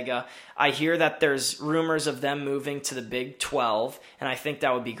Gonzaga. I hear that there's rumors of them moving to the Big 12, and I think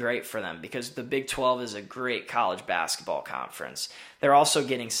that would be great for them because the Big 12 is a great college basketball conference. They're also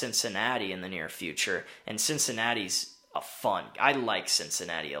getting Cincinnati in the near future, and Cincinnati's I like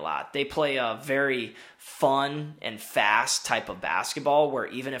Cincinnati a lot. They play a very fun and fast type of basketball where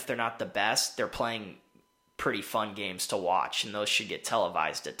even if they're not the best, they're playing pretty fun games to watch, and those should get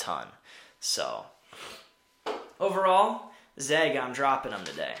televised a ton. So, overall, Zaga, I'm dropping them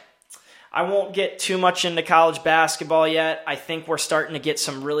today. I won't get too much into college basketball yet. I think we're starting to get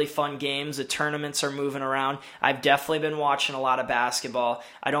some really fun games. The tournaments are moving around. I've definitely been watching a lot of basketball.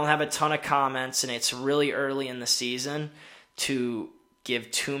 I don't have a ton of comments, and it's really early in the season to give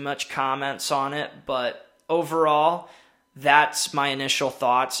too much comments on it, but overall, that's my initial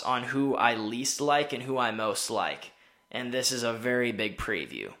thoughts on who I least like and who I most like. And this is a very big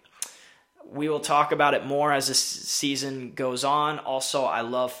preview. We will talk about it more as the season goes on. Also, I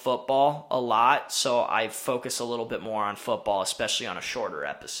love football a lot, so I focus a little bit more on football, especially on a shorter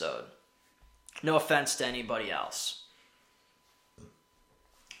episode. No offense to anybody else.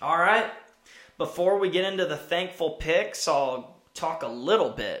 All right. Before we get into the thankful picks, I'll talk a little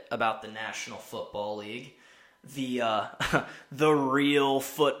bit about the National Football League. The real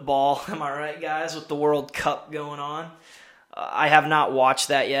football, am I right, guys, with the World Cup going on? I have not watched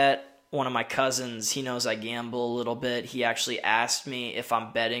that yet. One of my cousins, he knows I gamble a little bit. He actually asked me if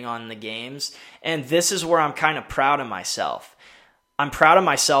I'm betting on the games, and this is where I'm kind of proud of myself. I'm proud of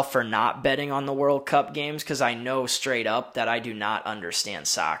myself for not betting on the World Cup games because I know straight up that I do not understand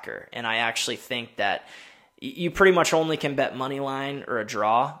soccer, and I actually think that you pretty much only can bet money line or a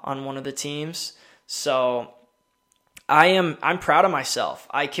draw on one of the teams. So I'm proud of myself.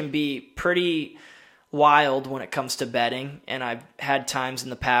 I can be pretty wild when it comes to betting, and I've had times in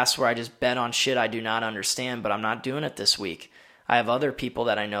the past where I just bet on shit I do not understand, but I'm not doing it this week. I have other people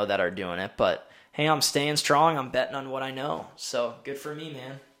that I know that are doing it, but hey, I'm staying strong. I'm betting on what I know, so good for me,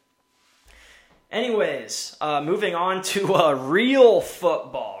 man. Anyways, moving on to real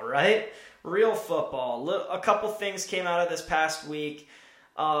football, right? Real football. A couple things came out of this past week.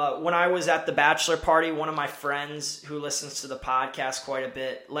 When I was at the bachelor party, one of my friends who listens to the podcast quite a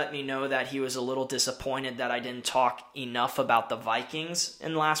bit let me know that he was a little disappointed that I didn't talk enough about the Vikings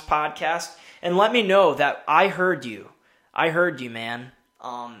in the last podcast. And let me know that I heard you. I heard you, man.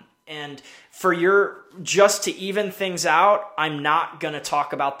 And just to even things out, I'm not going to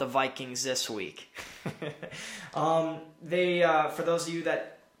talk about the Vikings this week. For those of you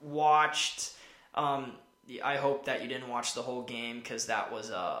that watched, I hope that you didn't watch the whole game because that was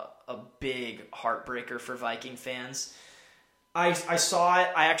a big heartbreaker for Viking fans. I saw it.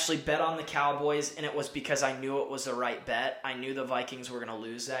 I actually bet on the Cowboys, and it was because I knew it was the right bet. I knew the Vikings were going to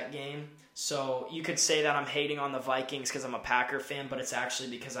lose that game. So you could say that I'm hating on the Vikings because I'm a Packer fan, but it's actually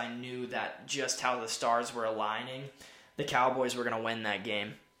because I knew that just how the stars were aligning, the Cowboys were going to win that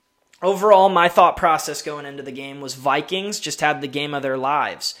game. Overall, my thought process going into the game was Vikings just had the game of their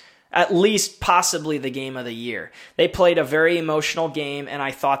lives. At least possibly the game of the year. They played a very emotional game, and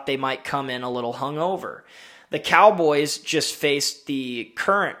I thought they might come in a little hungover. The Cowboys just faced the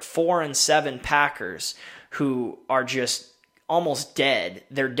current 4-7 Packers, who are just almost dead.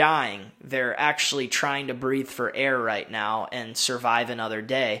 They're dying. They're actually trying to breathe for air right now and survive another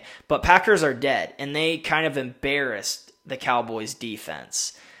day. But Packers are dead, and they kind of embarrassed the Cowboys'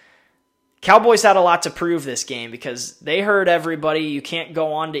 defense. Cowboys had a lot to prove this game because they heard everybody. You can't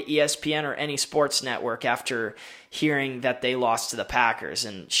go on to ESPN or any sports network after hearing that they lost to the Packers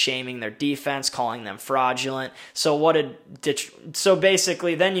and shaming their defense, calling them fraudulent. So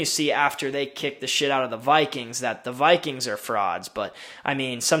basically then you see after they kick the shit out of the Vikings that the Vikings are frauds. But, I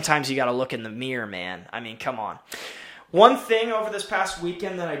mean, sometimes you got to look in the mirror, man. I mean, come on. One thing over this past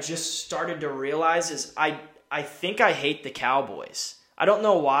weekend that I just started to realize is I think I hate the Cowboys. I don't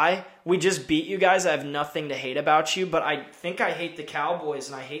know why. We just beat you guys. I have nothing to hate about you, but I think I hate the Cowboys,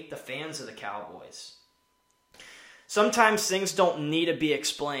 and I hate the fans of the Cowboys. Sometimes things don't need to be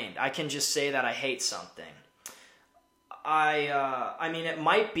explained. I can just say that I hate something. I mean, it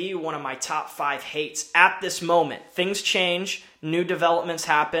might be one of my top 5 hates at this moment. Things change. New developments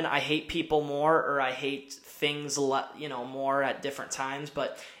happen. I hate people more, or I hate things more at different times,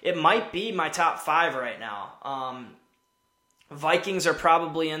 but it might be my top 5 right now. Vikings are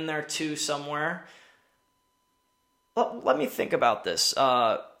probably in there too somewhere. Let me think about this.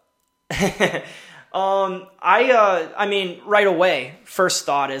 I mean, right away, first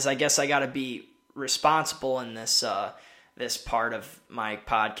thought is I guess I got to be responsible in this this part of my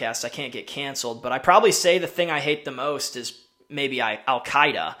podcast. I can't get canceled, but I probably say the thing I hate the most is maybe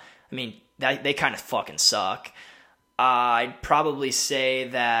Al-Qaeda. I mean, they kind of fucking suck. I'd probably say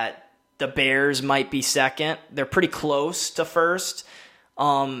that the Bears might be second. They're pretty close to first.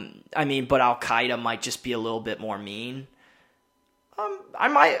 I mean, but Al-Qaeda might just be a little bit more mean. I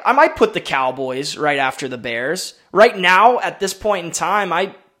might put the Cowboys right after the Bears. Right now, at this point in time,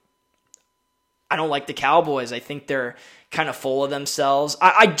 I don't like the Cowboys. I think they're kind of full of themselves.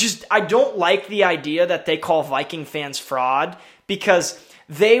 I don't like the idea that they call Viking fans fraud, because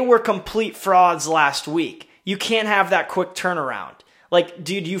they were complete frauds last week. You can't have that quick turnaround. Like,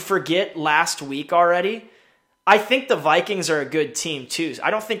 dude, you forget last week already? I think the Vikings are a good team too.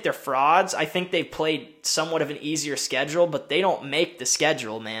 I don't think they're frauds. I think they've played somewhat of an easier schedule, but they don't make the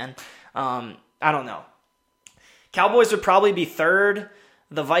schedule, man. I don't know. Cowboys would probably be third.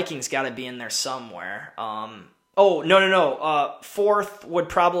 The Vikings got to be in there somewhere. No. Fourth would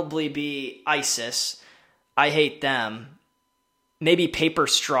probably be ISIS. I hate them. Maybe paper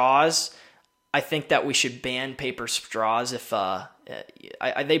straws. I think that we should ban paper straws if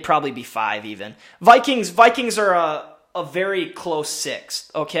they'd probably be 5 even. Vikings are a very close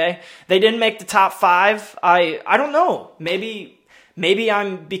 6th, okay? They didn't make the top 5. I don't know. Maybe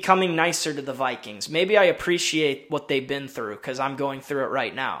I'm becoming nicer to the Vikings. Maybe I appreciate what they've been through because I'm going through it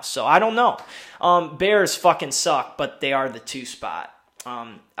right now. So I don't know. Bears fucking suck, but they are the 2 spot.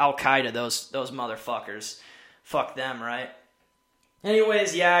 Al-Qaeda, those motherfuckers. Fuck them, right?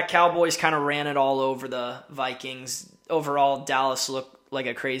 Anyways, yeah, Cowboys kind of ran it all over the Vikings. Overall, Dallas looked like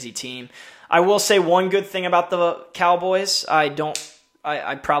a crazy team. I will say one good thing about the Cowboys. I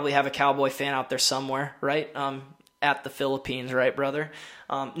probably have a Cowboy fan out there somewhere, right? At the Philippines, right, brother?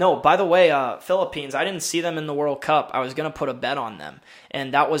 No, by the way, Philippines, I didn't see them in the World Cup. I was going to put a bet on them,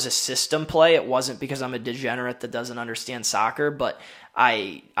 and that was a system play. It wasn't because I'm a degenerate that doesn't understand soccer, but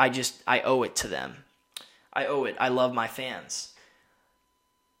I owe it to them. I owe it. I love my fans.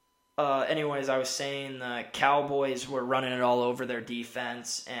 Anyways, I was saying the Cowboys were running it all over their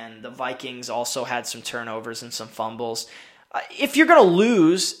defense, and the Vikings also had some turnovers and some fumbles. If you're going to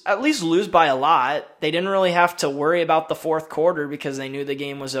lose, at least lose by a lot. They didn't really have to worry about the fourth quarter because they knew the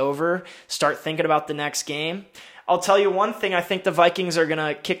game was over. Start thinking about the next game. I'll tell you one thing. I think the Vikings are going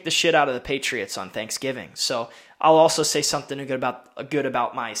to kick the shit out of the Patriots on Thanksgiving. So I'll also say something good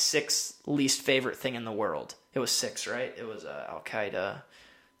about my 6th least favorite thing in the world. It was 6, right? It was Al-Qaeda.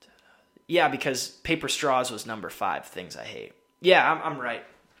 Yeah, because paper straws was number 5 things I hate. Yeah, I'm right.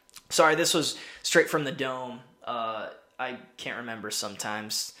 Sorry, this was straight from the dome. I can't remember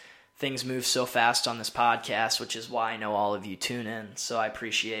sometimes. Things move so fast on this podcast, which is why I know all of you tune in, so I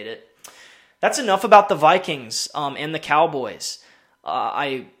appreciate it. That's enough about the Vikings and the Cowboys.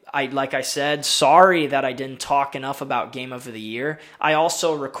 Like I said, sorry that I didn't talk enough about Game of the Year. I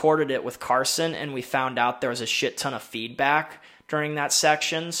also recorded it with Carson, and we found out there was a shit ton of feedback during that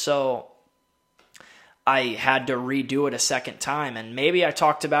section, so I had to redo it a second time, and maybe I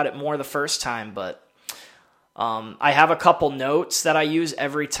talked about it more the first time, but I have a couple notes that I use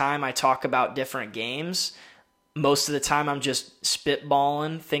every time I talk about different games. Most of the time I'm just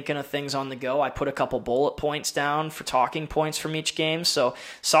spitballing, thinking of things on the go. I put a couple bullet points down for talking points from each game, so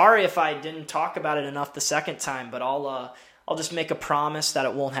sorry if I didn't talk about it enough the second time, but I'll just make a promise that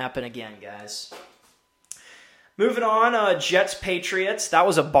it won't happen again, guys. Moving on, Jets-Patriots. That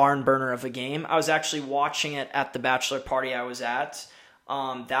was a barn burner of a game. I was actually watching it at the bachelor party I was at.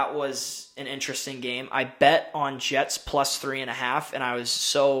 That was an interesting game. I bet on Jets plus 3.5, and I was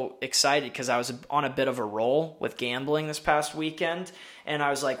so excited because I was on a bit of a roll with gambling this past weekend, and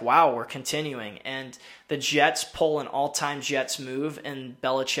I was like, wow, we're continuing. And the Jets pull an all-time Jets move, and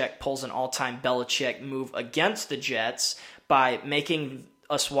Belichick pulls an all-time Belichick move against the Jets by making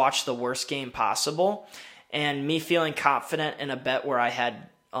us watch the worst game possible. And me feeling confident in a bet where I had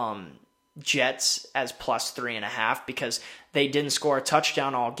Jets as plus 3.5 because they didn't score a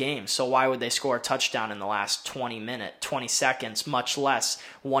touchdown all game. So why would they score a touchdown in the last 20 seconds, much less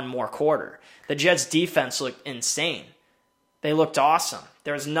one more quarter? The Jets defense looked insane. They looked awesome.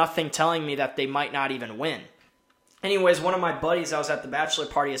 There was nothing telling me that they might not even win. Anyways, one of my buddies, I was at the bachelor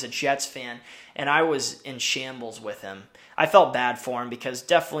party as a Jets fan, and I was in shambles with him. I felt bad for him because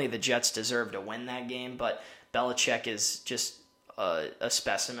definitely the Jets deserve to win that game, but Belichick is just a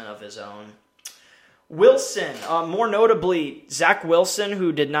specimen of his own. Wilson, more notably, Zach Wilson,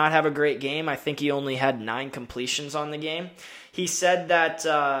 who did not have a great game. I think he only had 9 completions on the game. He said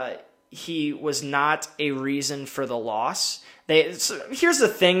that he was not a reason for the loss. Here's the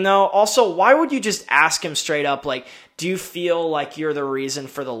thing, though. Also, why would you just ask him straight up, like, do you feel like you're the reason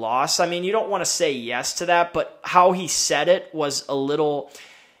for the loss? I mean, you don't want to say yes to that, but how he said it was a little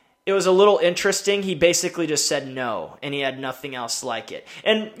interesting. He basically just said no, and he had nothing else like it.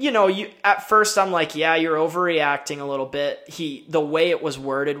 And, at first I'm like, yeah, you're overreacting a little bit. The way it was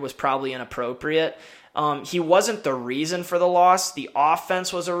worded was probably inappropriate. He wasn't the reason for the loss. The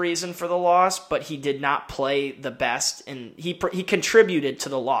offense was a reason for the loss, but he did not play the best, and he contributed to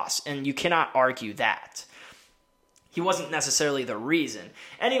the loss, and you cannot argue that. He wasn't necessarily the reason.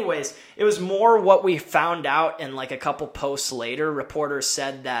 Anyways, it was more what we found out, and like a couple posts later, reporters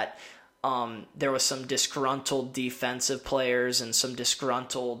said that there was some disgruntled defensive players and some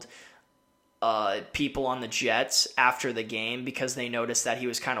disgruntled people on the Jets after the game because they noticed that he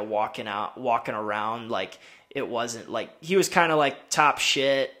was kind of walking around like it wasn't like he was kind of like top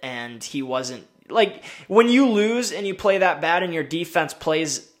shit, and he wasn't like when you lose and you play that bad and your defense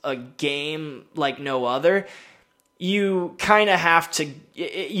plays a game like no other, you kind of have to,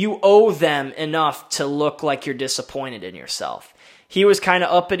 you owe them enough to look like you're disappointed in yourself. He was kind of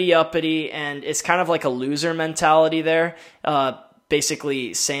uppity, and it's kind of like a loser mentality there,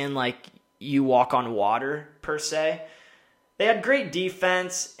 basically saying like you walk on water, per se. They had great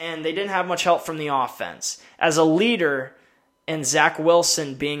defense, and they didn't have much help from the offense. As a leader, and Zach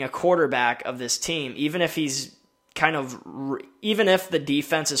Wilson being a quarterback of this team, even if the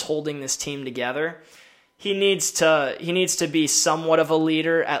defense is holding this team together, he needs to be somewhat of a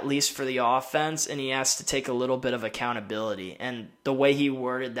leader, at least for the offense, and he has to take a little bit of accountability. And the way he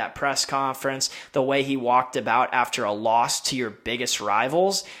worded that press conference, the way he walked about after a loss to your biggest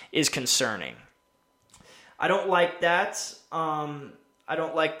rivals is concerning. I don't like that. I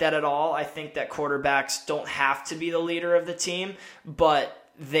don't like that at all. I think that quarterbacks don't have to be the leader of the team,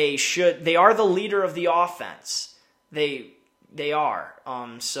 but they should. They are the leader of the offense. They are.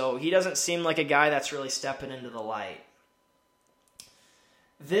 So he doesn't seem like a guy that's really stepping into the light.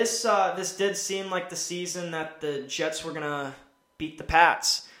 This did seem like the season that the Jets were going to beat the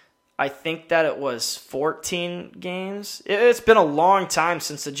Pats. I think that it was 14 games. It's been a long time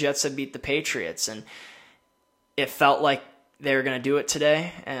since the Jets had beat the Patriots, and it felt like they were going to do it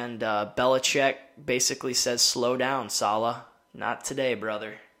today. And Belichick basically says, slow down, Saleh. Not today,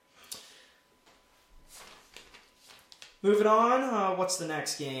 brother. Moving on, what's the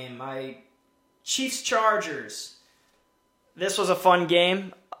next game? Chiefs-Chargers. This was a fun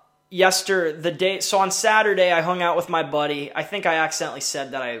game. So on Saturday, I hung out with my buddy. I think I accidentally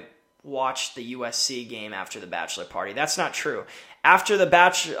said that I watched the USC game after the bachelor party. That's not true. After the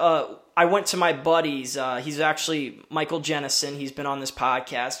bachelor, I went to my buddy's. He's actually Michael Jennison. He's been on this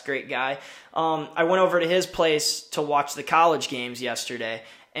podcast. Great guy. I went over to his place to watch the college games yesterday.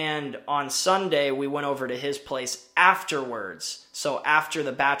 And on Sunday, we went over to his place afterwards. So after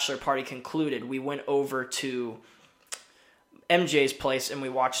the bachelor party concluded, we went over to MJ's place and we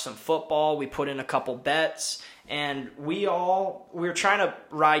watched some football. We put in a couple bets, and we were trying to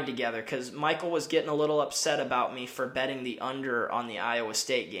ride together because Michael was getting a little upset about me for betting the under on the Iowa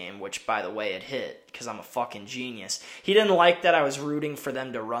State game, which, by the way, it hit because I'm a fucking genius. He didn't like that I was rooting for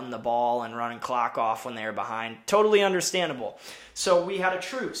them to run the ball and running clock off when they were behind. Totally understandable. So we had a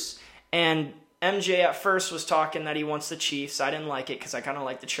truce, and MJ at first was talking that he wants the Chiefs. I didn't like it because I kind of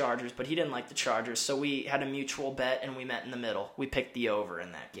like the Chargers, but he didn't like the Chargers, so we had a mutual bet, and we met in the middle. We picked the over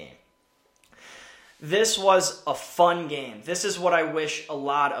in that game. This was a fun game. This is what I wish a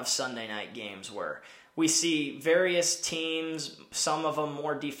lot of Sunday night games were. We see various teams, some of them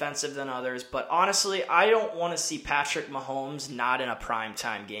more defensive than others, but honestly, I don't want to see Patrick Mahomes not in a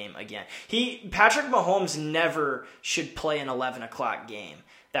primetime game again. Patrick Mahomes never should play an 11 o'clock game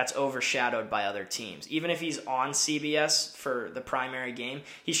that's overshadowed by other teams. Even if he's on CBS for the primary game,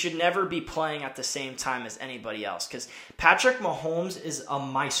 he should never be playing at the same time as anybody else because Patrick Mahomes is a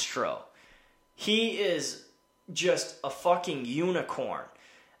maestro. He is just a fucking unicorn.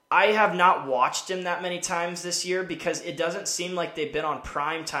 I have not watched him that many times this year because it doesn't seem like they've been on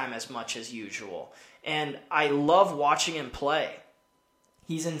prime time as much as usual. And I love watching him play.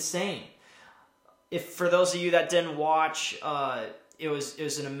 He's insane. For those of you that didn't watch, it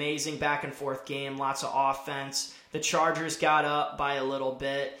was an amazing back and forth game, lots of offense. The Chargers got up by a little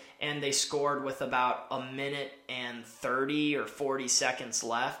bit, and they scored with about a minute and 30 or 40 seconds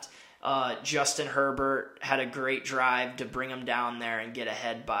left. Justin Herbert had a great drive to bring him down there and get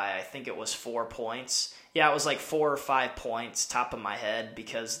ahead by, I think it was 4 points. Yeah, it was like 4 or 5 points, top of my head,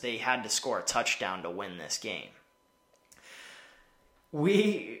 because they had to score a touchdown to win this game.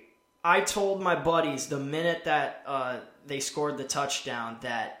 I told my buddies the minute that they scored the touchdown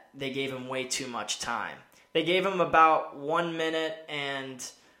that they gave him way too much time. They gave him about 1 minute and,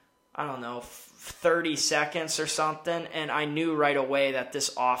 30 seconds or something, and I knew right away that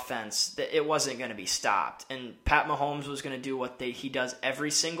this offense, that it wasn't going to be stopped. And Pat Mahomes was going to do what he does every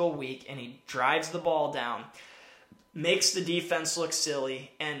single week, and he drives the ball down, makes the defense look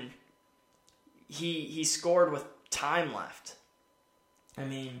silly, and he scored with time left. I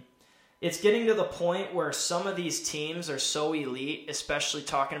mean, it's getting to the point where some of these teams are so elite, especially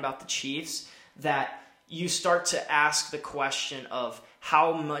talking about the Chiefs, that you start to ask the question of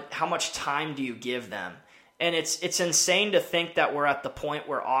how much time do you give them? And it's insane to think that we're at the point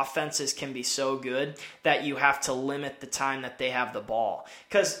where offenses can be so good that you have to limit the time that they have the ball.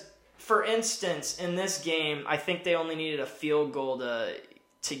 Because, for instance, in this game, I think they only needed a field goal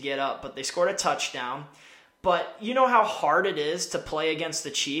to get up, but they scored a touchdown. But you know how hard it is to play against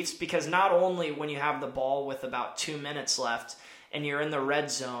the Chiefs? Because not only when you have the ball with about 2 minutes left and you're in the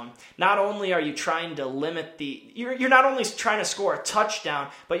red zone, not only are you trying to limit you're not only trying to score a touchdown,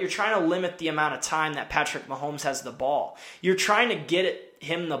 but you're trying to limit the amount of time that Patrick Mahomes has the ball. You're trying to get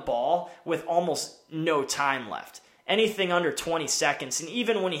him the ball with almost no time left. Anything under 20 seconds, and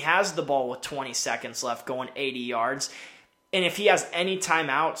even when he has the ball with 20 seconds left going 80 yards, and if he has any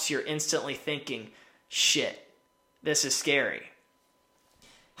timeouts, you're instantly thinking, shit, this is scary.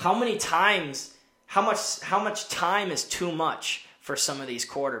 How much time is too much for some of these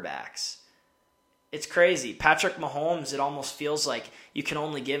quarterbacks? It's crazy. Patrick Mahomes, it almost feels like you can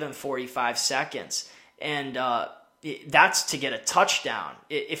only give him 45 seconds. And that's to get a touchdown.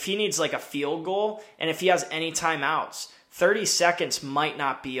 If he needs like a field goal, and if he has any timeouts, 30 seconds might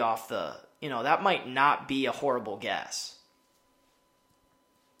not be that might not be a horrible guess.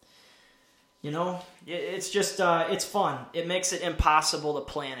 It's just, it's fun. It makes it impossible to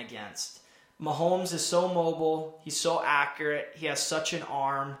plan against. Mahomes is so mobile. He's so accurate. He has such an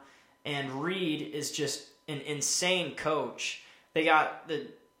arm. And Reed is just an insane coach. They got the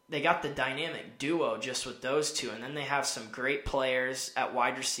dynamic duo just with those two. And then they have some great players at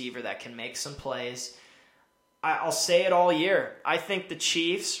wide receiver that can make some plays. I'll say it all year. I think the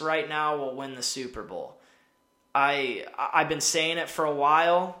Chiefs right now will win the Super Bowl. I've been saying it for a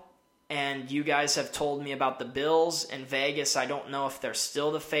while. And you guys have told me about the Bills in Vegas. I don't know if they're still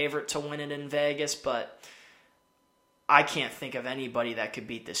the favorite to win it in Vegas, but I can't think of anybody that could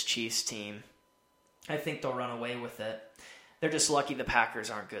beat this Chiefs team. I think they'll run away with it. They're just lucky the Packers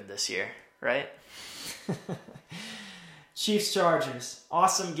aren't good this year, right? Chiefs-Chargers.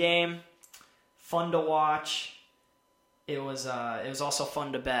 Awesome game. Fun to watch. It was also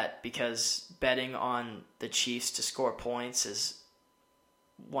fun to bet because betting on the Chiefs to score points is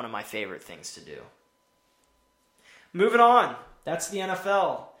one of my favorite things to do. Moving on. That's the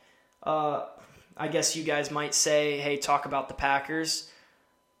NFL. I guess you guys might say, hey, talk about the Packers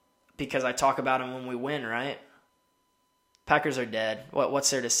because I talk about them when we win, right? Packers are dead. What's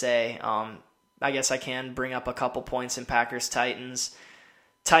there to say? I guess I can bring up a couple points in Packers-Titans.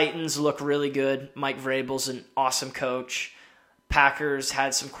 Titans look really good. Mike Vrabel's an awesome coach. Packers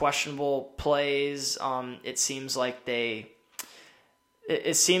had some questionable plays. It seems like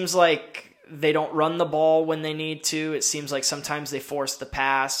they don't run the ball when they need to. It seems like sometimes they force the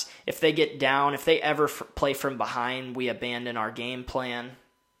pass. If they get down, if they ever play from behind, we abandon our game plan.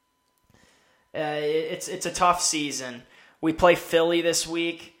 It's a tough season. We play Philly this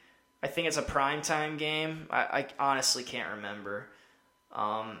week. I think it's a primetime game. I honestly can't remember.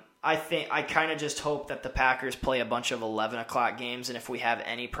 I kind of just hope that the Packers play a bunch of 11 o'clock games, and if we have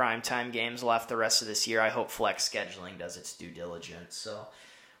any primetime games left the rest of this year, I hope flex scheduling does its due diligence. So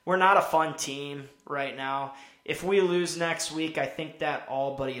we're not a fun team right now. If we lose next week, I think that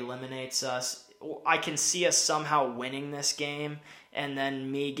all but eliminates us. I can see us somehow winning this game, and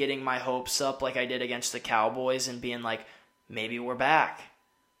then me getting my hopes up like I did against the Cowboys and being like, maybe we're back.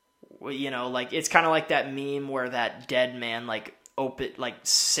 It's kind of like that meme where that dead man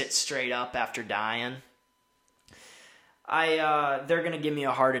sits straight up after dying. They're going to give me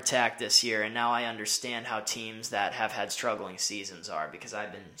a heart attack this year, and now I understand how teams that have had struggling seasons are because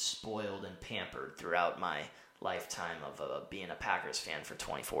I've been spoiled and pampered throughout my lifetime of being a Packers fan for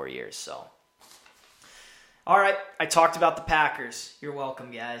 24 years. So, all right, I talked about the Packers. You're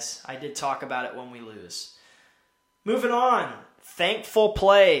welcome, guys. I did talk about it when we lose. Moving on. Thankful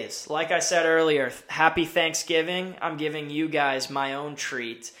plays. Like I said earlier, happy Thanksgiving. I'm giving you guys my own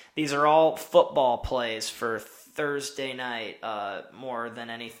treat. These are all football plays for Thursday night. More than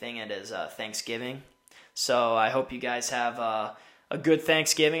anything, it is Thanksgiving. So I hope you guys have a good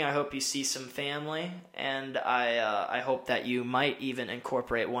Thanksgiving. I hope you see some family. And I hope that you might even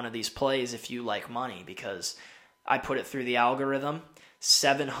incorporate one of these plays if you like money, because I put it through the algorithm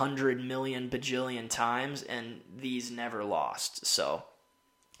 700 million bajillion times, and these never lost. So,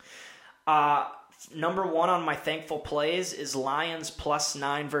 number one on my thankful plays is Lions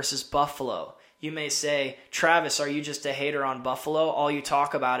 +9 versus Buffalo. You may say, Travis, are you just a hater on Buffalo? All you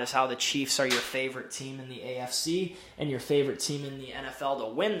talk about is how the Chiefs are your favorite team in the AFC and your favorite team in the NFL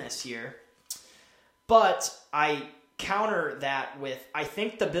to win this year. But I counter that with, I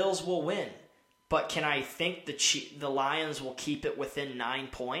think the Bills will win. But can I think the Lions will keep it within 9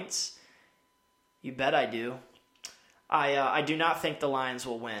 points? You bet I do. I do not think the Lions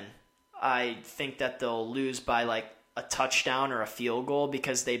will win. I think that they'll lose by like a touchdown or a field goal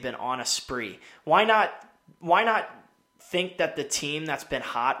because they've been on a spree. Why not think that the team that's been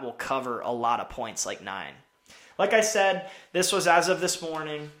hot will cover a lot of points, like 9? Like I said, this was as of this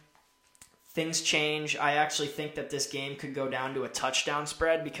morning. Things change. I actually think that this game could go down to a touchdown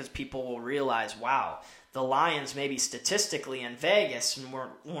spread because people will realize, wow, the Lions, maybe statistically in Vegas,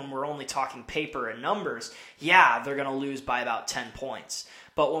 when we're only talking paper and numbers, yeah, they're going to lose by about 10 points.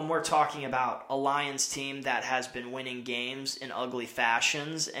 But when we're talking about a Lions team that has been winning games in ugly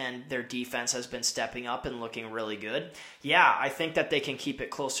fashions and their defense has been stepping up and looking really good, yeah, I think that they can keep it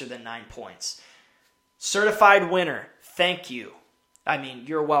closer than 9 points. Certified winner, thank you. I mean,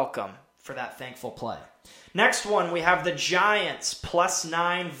 you're welcome for that thankful play. Next one, we have the Giants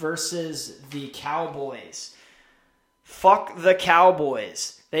 +9 versus the Cowboys. Fuck the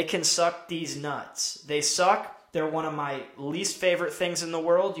Cowboys. They can suck these nuts. They suck. They're one of my least favorite things in the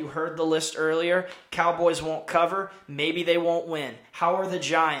world. You heard the list earlier. Cowboys won't cover. Maybe they won't win. How are the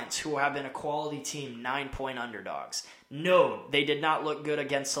Giants, who have been a quality team, 9-point underdogs? No, they did not look good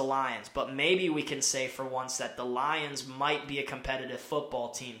against the Lions, but maybe we can say for once that the Lions might be a competitive football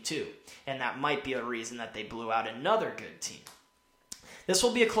team too, and that might be a reason that they blew out another good team. This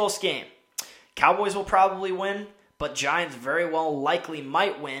will be a close game. Cowboys will probably win, but Giants very well likely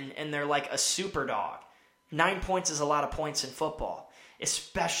might win, and they're like a super dog. 9 points is a lot of points in football,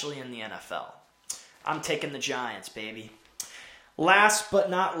 especially in the NFL. I'm taking the Giants, baby. Last but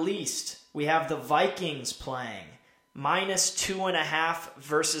not least, we have the Vikings playing. -2.5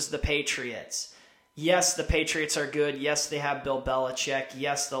 versus the Patriots. Yes, the Patriots are good. Yes, they have Bill Belichick.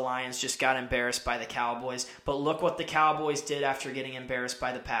 Yes, the Lions just got embarrassed by the Cowboys. But look what the Cowboys did after getting embarrassed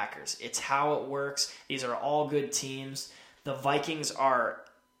by the Packers. It's how it works. These are all good teams. The Vikings are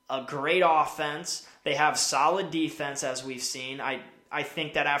a great offense. They have solid defense, as we've seen. I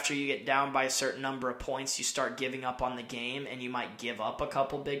think that after you get down by a certain number of points, you start giving up on the game, and you might give up a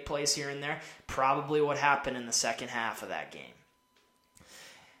couple big plays here and there. Probably what happened in the second half of that game.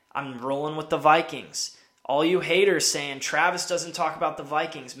 I'm rolling with the Vikings. All you haters saying Travis doesn't talk about the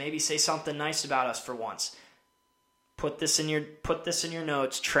Vikings, maybe say something nice about us for once. Put this in your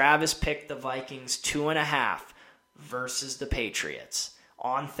notes. Travis picked the Vikings 2.5 versus the Patriots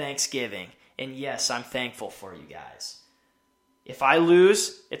on Thanksgiving. And yes, I'm thankful for you guys. If I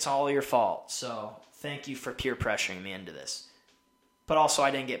lose, it's all your fault. So thank you for peer pressuring me into this. But also,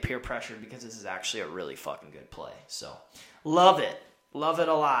 I didn't get peer pressured because this is actually a really fucking good play. So love it. Love it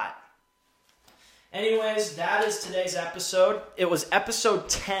a lot. Anyways, that is today's episode. It was episode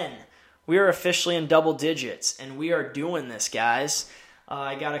 10. We are officially in double digits, and we are doing this, guys.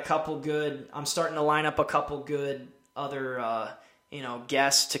 I got a couple good. I'm starting to line up a couple good other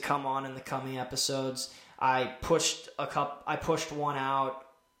guests to come on in the coming episodes. I pushed one out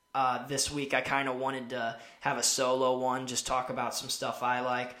this week. I kind of wanted to have a solo one, just talk about some stuff I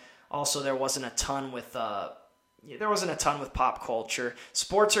like. Also, there wasn't a ton with pop culture.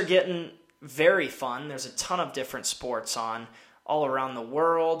 Sports are getting very fun. There's a ton of different sports on all around the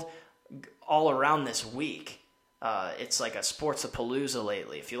world, all around this week. It's like a sports-a-palooza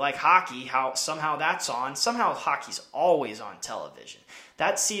lately. If you like hockey, somehow that's on. Somehow hockey's always on television.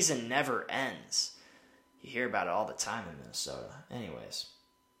 That season never ends. You hear about it all the time in Minnesota. Anyways.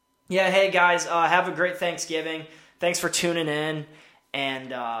 Yeah, hey guys, have a great Thanksgiving. Thanks for tuning in.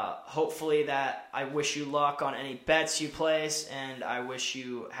 And hopefully I wish you luck on any bets you place. And I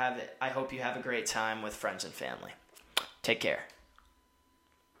hope you have a great time with friends and family. Take care.